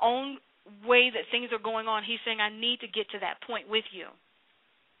 in our own way that things are going on. He's saying, I need to get to that point with you.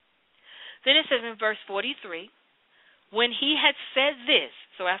 Then it says in verse 43, when he had said this,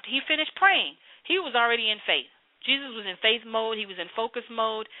 so after he finished praying, he was already in faith. Jesus was in faith mode, he was in focus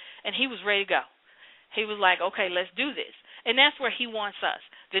mode, and he was ready to go. He was like, okay, let's do this. And that's where he wants us.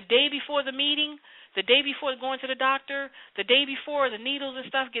 The day before the meeting, the day before going to the doctor, the day before the needles and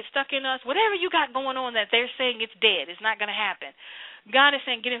stuff get stuck in us, whatever you got going on that they're saying it's dead, it's not going to happen. God is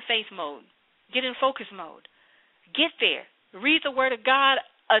saying get in faith mode, get in focus mode, get there. Read the word of God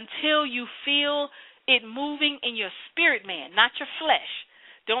until you feel it moving in your spirit man, not your flesh.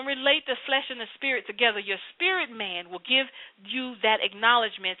 Don't relate the flesh and the spirit together. Your spirit man will give you that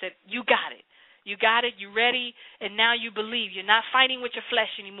acknowledgement that you got it. You got it, you're ready, and now you believe. You're not fighting with your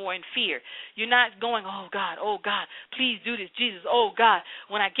flesh anymore in fear. You're not going, oh, God, please do this, Jesus. Oh, God,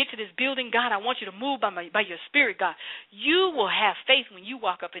 when I get to this building, God, I want you to move by your spirit, God. You will have faith when you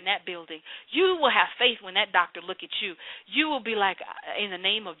walk up in that building. You will have faith when that doctor look at you. You will be like, in the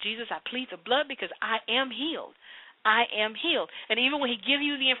name of Jesus, I plead the blood because I am healed. I am healed. And even when he give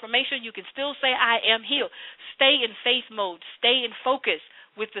you the information, you can still say, I am healed. Stay in faith mode. Stay in focus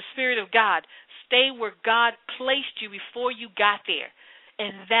with the Spirit of God. Stay where God placed you before you got there.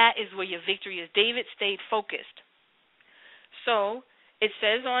 And that is where your victory is. David stayed focused. So it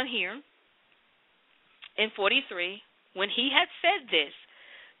says on here in 43, when he had said this,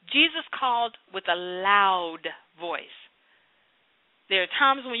 Jesus called with a loud voice. There are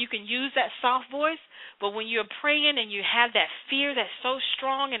times when you can use that soft voice, but when you're praying and you have that fear that's so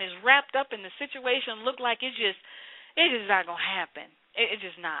strong and is wrapped up in the situation, look like it's just not going to happen. It's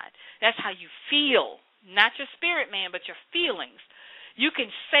just not. That's how you feel, not your spirit, man, but your feelings. You can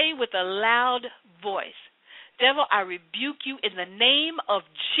say with a loud voice, devil, I rebuke you in the name of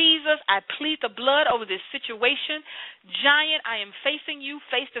Jesus. I plead the blood over this situation. Giant, I am facing you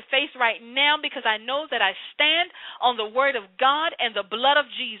face to face right now because I know that I stand on the word of God and the blood of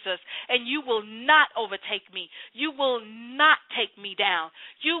Jesus, and you will not overtake me. You will not take me down.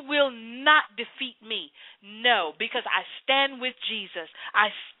 You will not defeat me. No, because I stand with Jesus.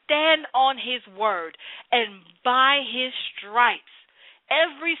 I stand on his word, and by his stripes,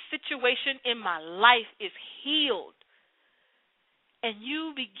 every situation in my life is healed. And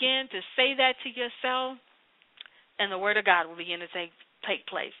you begin to say that to yourself, and the word of God will begin to take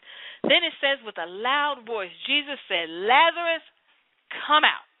place. Then it says with a loud voice, Jesus said, Lazarus, come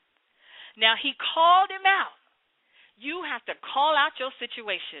out. Now he called him out. You have to call out your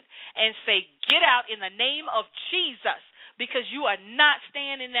situation and say, get out in the name of Jesus, because you are not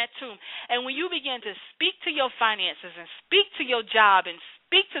staying in that tomb. And when you begin to speak to your finances and speak to your job and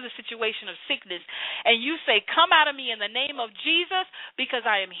speak to the situation of sickness, and you say, come out of me in the name of Jesus, because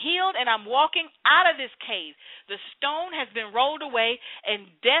I am healed and I'm walking out of this cave. The stone has been rolled away and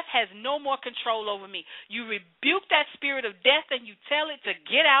death has no more control over me. You rebuke that spirit of death and you tell it to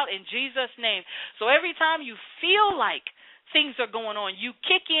get out in Jesus' name. So every time you feel like things are going on, you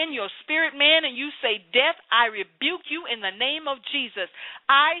kick in your spirit man and you say, death, I rebuke you in the name of Jesus.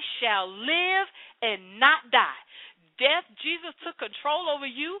 I shall live and not die. Death, Jesus took control over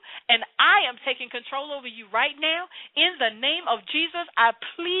you, and I am taking control over you right now. In the name of Jesus, I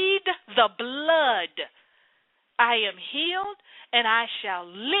plead the blood. I am healed, and I shall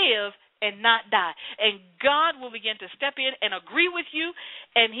live and not die. And God will begin to step in and agree with you,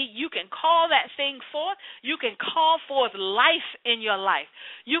 and you can call that thing forth. You can call forth life in your life.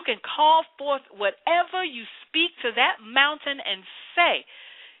 You can call forth whatever you speak to that mountain and say.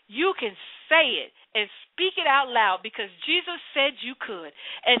 You can say it and speak it out loud because Jesus said you could.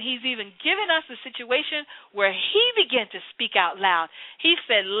 And he's even given us a situation where he began to speak out loud. He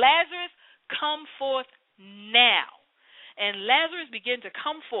said, Lazarus, come forth now. And Lazarus began to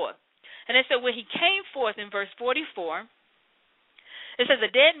come forth. And it said when he came forth in verse 44, it says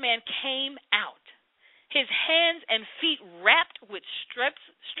the dead man came out, his hands and feet wrapped with strips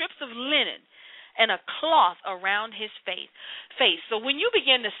of linen, and a cloth around his face. So when you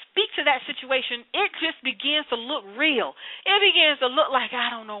begin to speak to that situation, it just begins to look real. It begins to look like,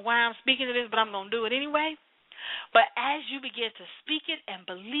 I don't know why I'm speaking to this, but I'm going to do it anyway. But as you begin to speak it and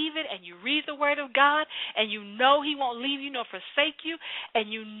believe it, and you read the word of God, and you know he won't leave you nor forsake you, and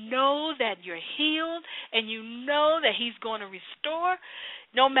you know that you're healed, and you know that he's going to restore,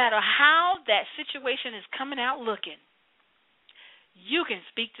 no matter how that situation is coming out looking, you can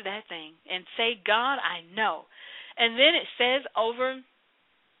speak to that thing and say, God, I know. And then it says over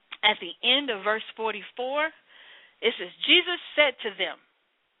at the end of verse 44, it says, Jesus said to them,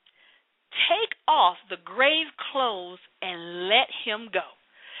 take off the grave clothes and let him go.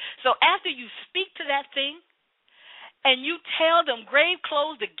 So after you speak to that thing and you tell them grave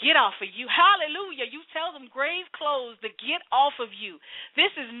clothes to get off of you, hallelujah, you tell them grave clothes to get off of you.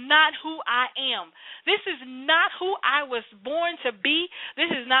 This is not who I am. This is not who I was born to be. This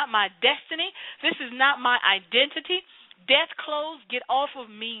is not my destiny. This is not my identity. Death clothes, get off of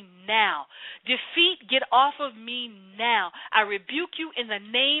me now. Defeat, get off of me now. I rebuke you in the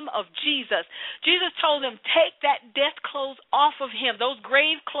name of Jesus. Jesus told them, take that death clothes off of him, those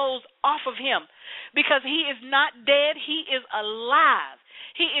grave clothes off of him, because he is not dead, he is alive.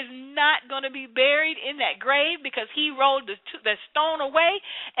 He is not going to be buried in that grave because he rolled the stone away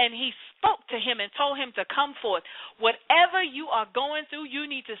and he spoke to him and told him to come forth. Whatever you are going through, you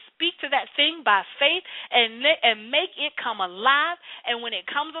need to speak to that thing by faith and make it come alive. And when it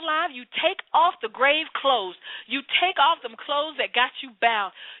comes alive, you take off the grave clothes. You take off them clothes that got you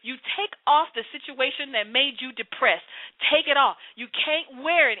bound. You take off the situation that made you depressed. Take it off. You can't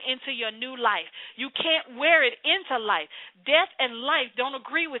wear it into your new life. You can't wear it into life. Death and life don't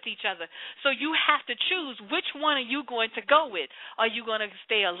agree with each other. So you have to choose which one are you going to go with. Are you going to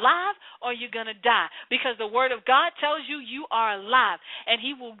stay alive or are you going to die? Because the word of God tells you you are alive, and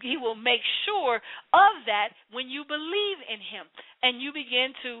he will make sure of that when you believe in him and you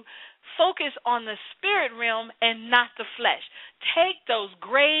begin to focus on the spirit realm and not the flesh. Take those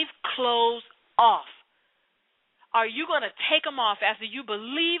grave clothes off. Are you going to take them off after you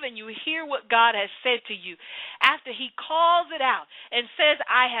believe and you hear what God has said to you? After he calls it out and says,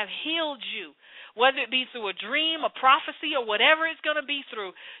 I have healed you, whether it be through a dream, a prophecy, or whatever it's going to be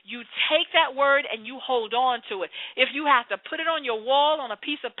through, you take that word and you hold on to it. If you have to put it on your wall on a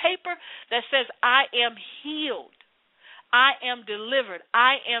piece of paper that says, I am healed, I am delivered,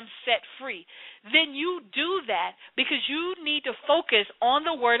 I am set free, then you do that because you need to focus on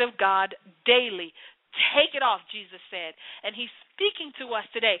the word of God daily. Take it off, Jesus said. And he's speaking to us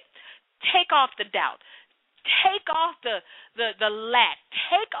today. Take off the doubt. Take off the lack.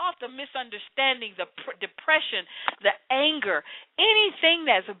 Take off the misunderstanding, the depression, the anger, anything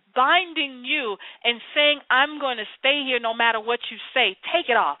that's binding you and saying, I'm going to stay here no matter what you say.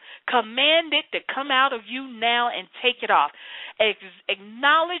 Take it off. Command it to come out of you now and take it off.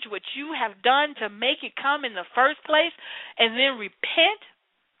 Acknowledge what you have done to make it come in the first place, and then repent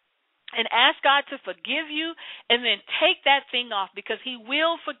and ask God to forgive you, and then take that thing off because he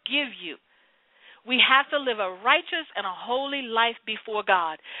will forgive you. We have to live a righteous and a holy life before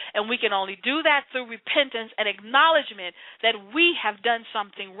God, and we can only do that through repentance and acknowledgement that we have done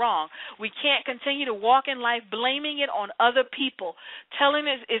something wrong. We can't continue to walk in life blaming it on other people, telling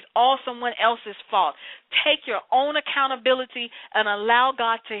it is all someone else's fault. Take your own accountability and allow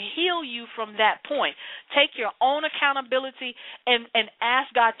God to heal you from that point. Take your own accountability and ask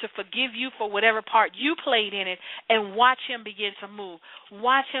God to forgive you for whatever part you played in it, and watch him begin to move.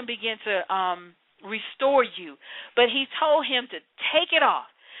 Watch him begin to restore you. But he told him to take it off.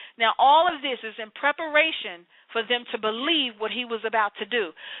 Now, all of this is in preparation for them to believe what he was about to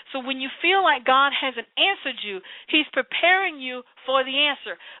do. So when you feel like God hasn't answered you, he's preparing you for the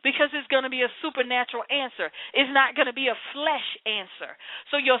answer, because it's going to be a supernatural answer. It's not going to be a flesh answer.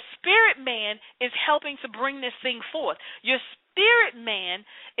 So your spirit man is helping to bring this thing forth. Your spirit man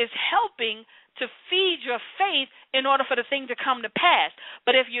is helping to feed your faith in order for the thing to come to pass.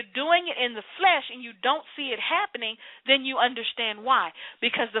 But if you're doing it in the flesh and you don't see it happening, then you understand why.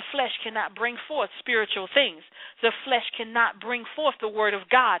 Because the flesh cannot bring forth spiritual things. The flesh cannot bring forth the word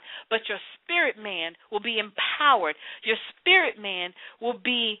of God. But your spirit man will be empowered. Your spirit man will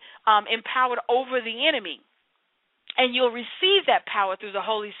be empowered over the enemy. And you'll receive that power through the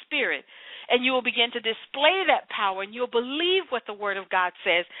Holy Spirit. And you will begin to display that power, and you'll believe what the Word of God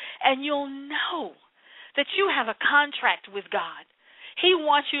says, and you'll know that you have a contract with God. He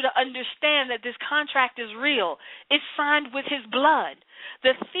wants you to understand that this contract is real. It's signed with his blood.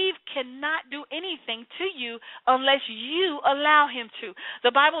 The thief cannot do anything to you unless you allow him to.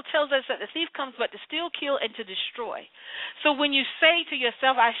 The Bible tells us that the thief comes but to steal, kill, and to destroy. So when you say to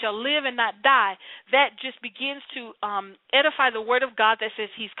yourself, I shall live and not die, that just begins to edify the word of God that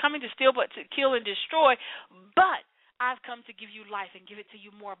says he's coming to steal but to kill and destroy, but I've come to give you life and give it to you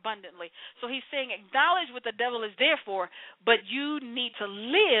more abundantly. So he's saying acknowledge what the devil is there for, but you need to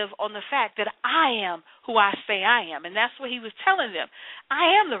live on the fact that I am who I say I am. And that's what he was telling them.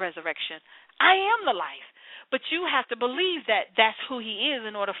 I am the resurrection. I am the life. But you have to believe that that's who he is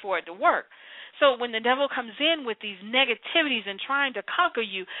in order for it to work. So when the devil comes in with these negativities and trying to conquer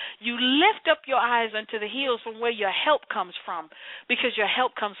you, you lift up your eyes unto the hills from where your help comes from, because your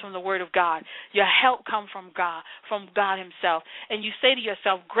help comes from the Word of God. Your help comes from God himself. And you say to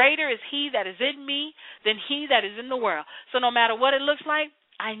yourself, greater is he that is in me than he that is in the world. So no matter what it looks like,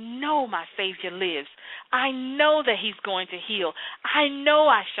 I know my Savior lives. I know that he's going to heal. I know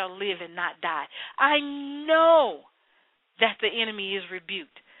I shall live and not die. I know that the enemy is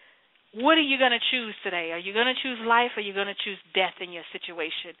rebuked. What are you going to choose today? Are you going to choose life, or are you going to choose death in your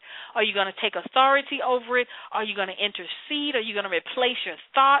situation? Are you going to take authority over it? Are you going to intercede? Are you going to replace your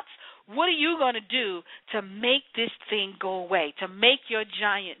thoughts? What are you going to do to make this thing go away, to make your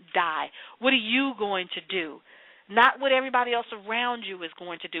giant die? What are you going to do? Not what everybody else around you is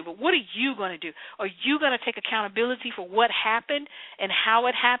going to do, but what are you going to do? Are you going to take accountability for what happened and how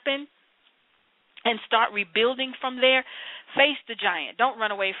it happened and start rebuilding from there? Face the giant. Don't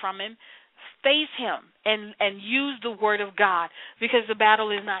run away from him. Face him and use the word of God, because the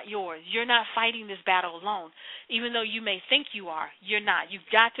battle is not yours. You're not fighting this battle alone. Even though you may think you are, you're not.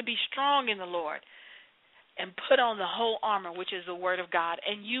 You've got to be strong in the Lord and put on the whole armor, which is the word of God,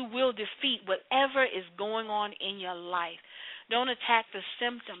 and you will defeat whatever is going on in your life. Don't attack the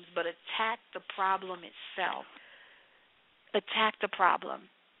symptoms, but attack the problem itself. Attack the problem.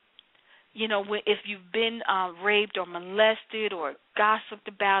 You know, if you've been raped or molested or gossiped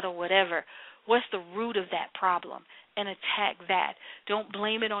about or whatever, what's the root of that problem? And attack that. Don't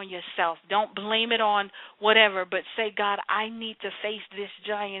blame it on yourself. Don't blame it on whatever, but say, God, I need to face this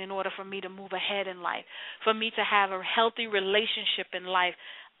giant in order for me to move ahead in life, for me to have a healthy relationship in life.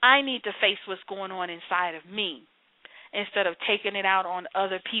 I need to face what's going on inside of me instead of taking it out on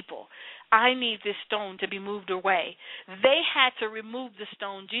other people. I need this stone to be moved away. They had to remove the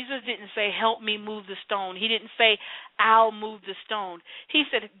stone. Jesus didn't say, help me move the stone. He didn't say, I'll move the stone. He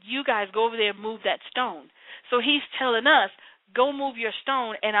said, you guys go over there and move that stone. So he's telling us, go move your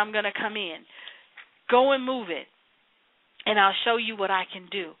stone and I'm going to come in. Go and move it, and I'll show you what I can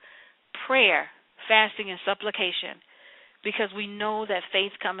do. Prayer, fasting, and supplication. Because we know that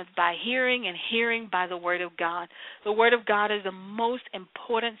faith cometh by hearing, and hearing by the word of God. The word of God is the most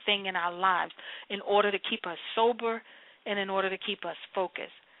important thing in our lives in order to keep us sober and in order to keep us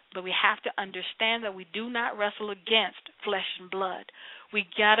focused. But we have to understand that we do not wrestle against flesh and blood. We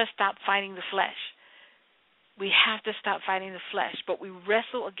got to stop fighting the flesh. We have to stop fighting the flesh, but we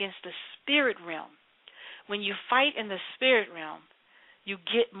wrestle against the spirit realm. When you fight in the spirit realm, you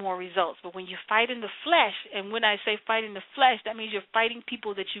get more results. But when you fight in the flesh, and when I say fight in the flesh, that means you're fighting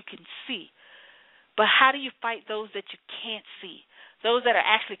people that you can see. But how do you fight those that you can't see? Those that are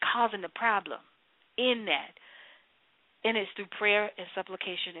actually causing the problem in that. And it's through prayer and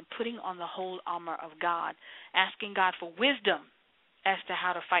supplication and putting on the whole armor of God, asking God for wisdom as to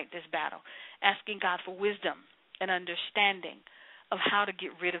how to fight this battle, asking God for wisdom and understanding of how to get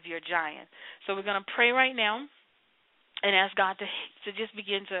rid of your giant. So we're going to pray right now and ask God to just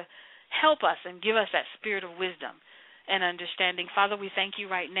begin to help us and give us that spirit of wisdom and understanding. Father, we thank you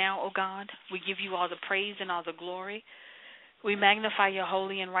right now, oh God. We give you all the praise and all the glory. We magnify your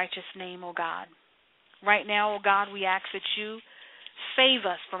holy and righteous name, oh God. Right now, oh God, we ask that you save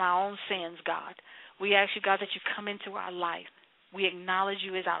us from our own sins, God. We ask you, God, that you come into our life. We acknowledge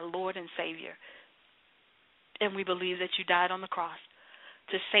you as our Lord and Savior. And we believe that you died on the cross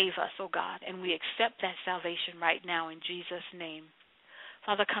to save us, oh God. And we accept that salvation right now in Jesus' name.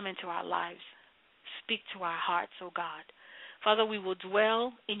 Father, come into our lives. Speak to our hearts, oh God. Father, we will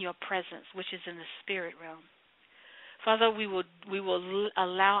dwell in your presence, which is in the spirit realm. Father, we will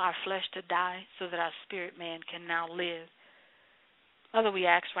allow our flesh to die so that our spirit man can now live. Father, we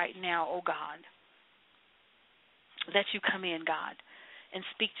ask right now, oh God, that you come in, God, and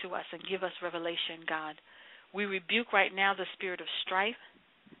speak to us and give us revelation, God. We rebuke right now the spirit of strife,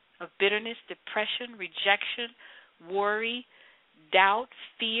 of bitterness, depression, rejection, worry, doubt,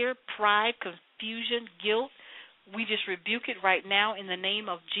 fear, pride, confusion, guilt. We just rebuke it right now in the name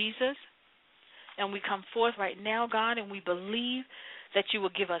of Jesus. And we come forth right now, God, and we believe that you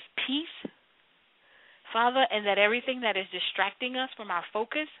will give us peace, Father, and that everything that is distracting us from our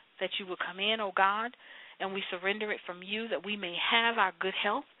focus, that you will come in, oh God, and we surrender it from you, that we may have our good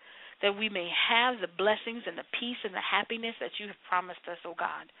health, that we may have the blessings and the peace and the happiness that you have promised us, oh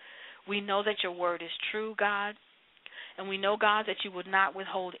God. We know that your word is true, God, and we know, God, that you would not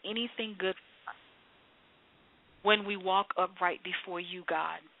withhold anything good. when we walk upright before you,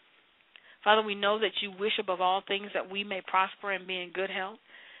 God. Father, we know that you wish above all things that we may prosper and be in good health,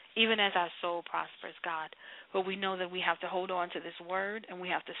 even as our soul prospers, God. But we know that we have to hold on to this word and we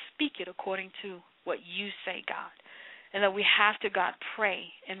have to speak it according to what you say, God. And that we have to, God,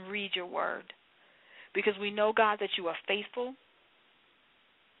 pray and read your word. Because we know, God, that you are faithful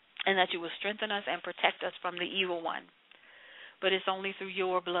and that you will strengthen us and protect us from the evil one. But it's only through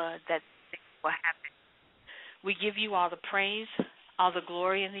your blood that things will happen. We give you all the praise, all the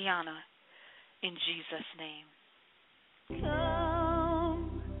glory, and the honor in Jesus' name.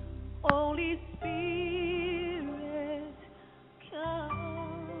 Come, Holy Spirit, come.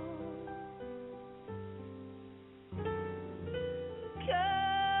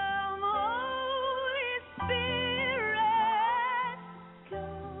 Come, Holy Spirit,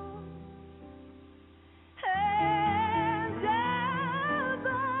 come. And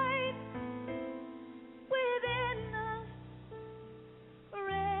abide within us,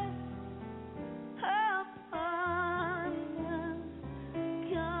 rest upon us.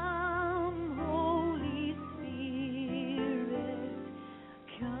 Come, Holy Spirit,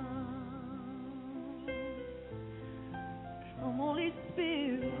 come. Come, Holy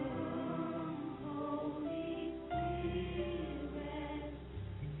Spirit.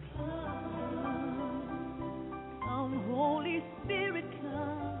 Come, Holy Spirit,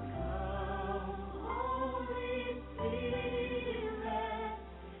 come. Come, Holy Spirit,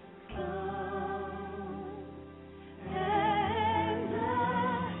 come. And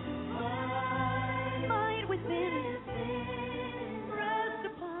abide within us, rest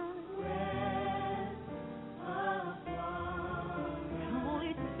upon. Come,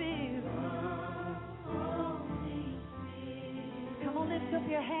 Holy Spirit. Come on, lift up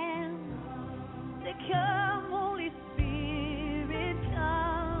your hands. Say, come, Holy Spirit,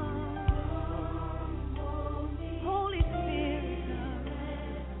 come. Holy Spirit,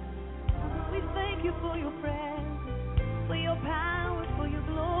 come. We thank you for your presence, for your power, for your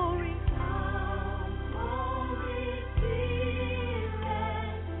glory. Come, Holy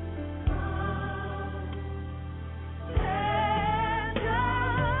Spirit, come. And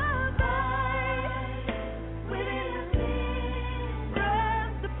abide within us,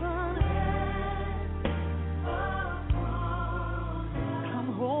 rest upon us. Come,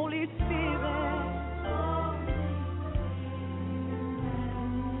 Holy Spirit.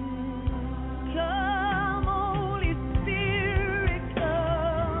 Come, Holy Spirit,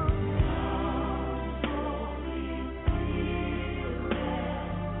 come.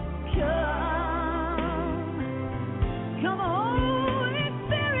 Come, Holy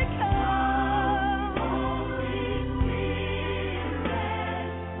Spirit, come.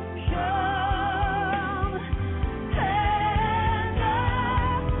 Come, and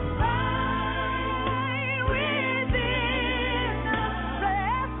abide within us,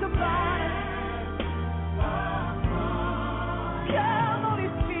 rest upon us. Come, Holy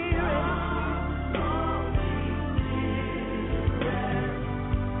Spirit.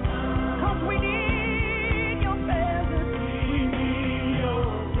 'Cause we need your presence. We need your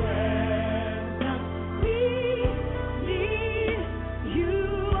presence. We need you.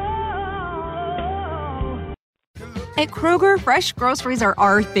 At Kroger, fresh groceries are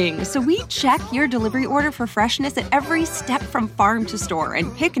our thing, so we check your delivery order for freshness at every step from farm to store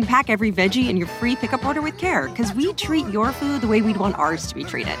and pick and pack every veggie in your free pickup order with care, because we treat your food the way we'd want ours to be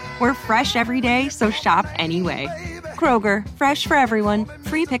treated. We're fresh every day, so shop anyway. Kroger, fresh for everyone.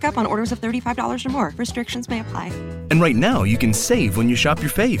 Free pickup on orders of $35 or more. Restrictions may apply. And right now, you can save when you shop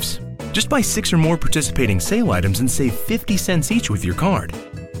your faves. Just buy 6 or more participating sale items and save 50 cents each with your card.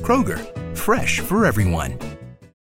 Kroger, fresh for everyone.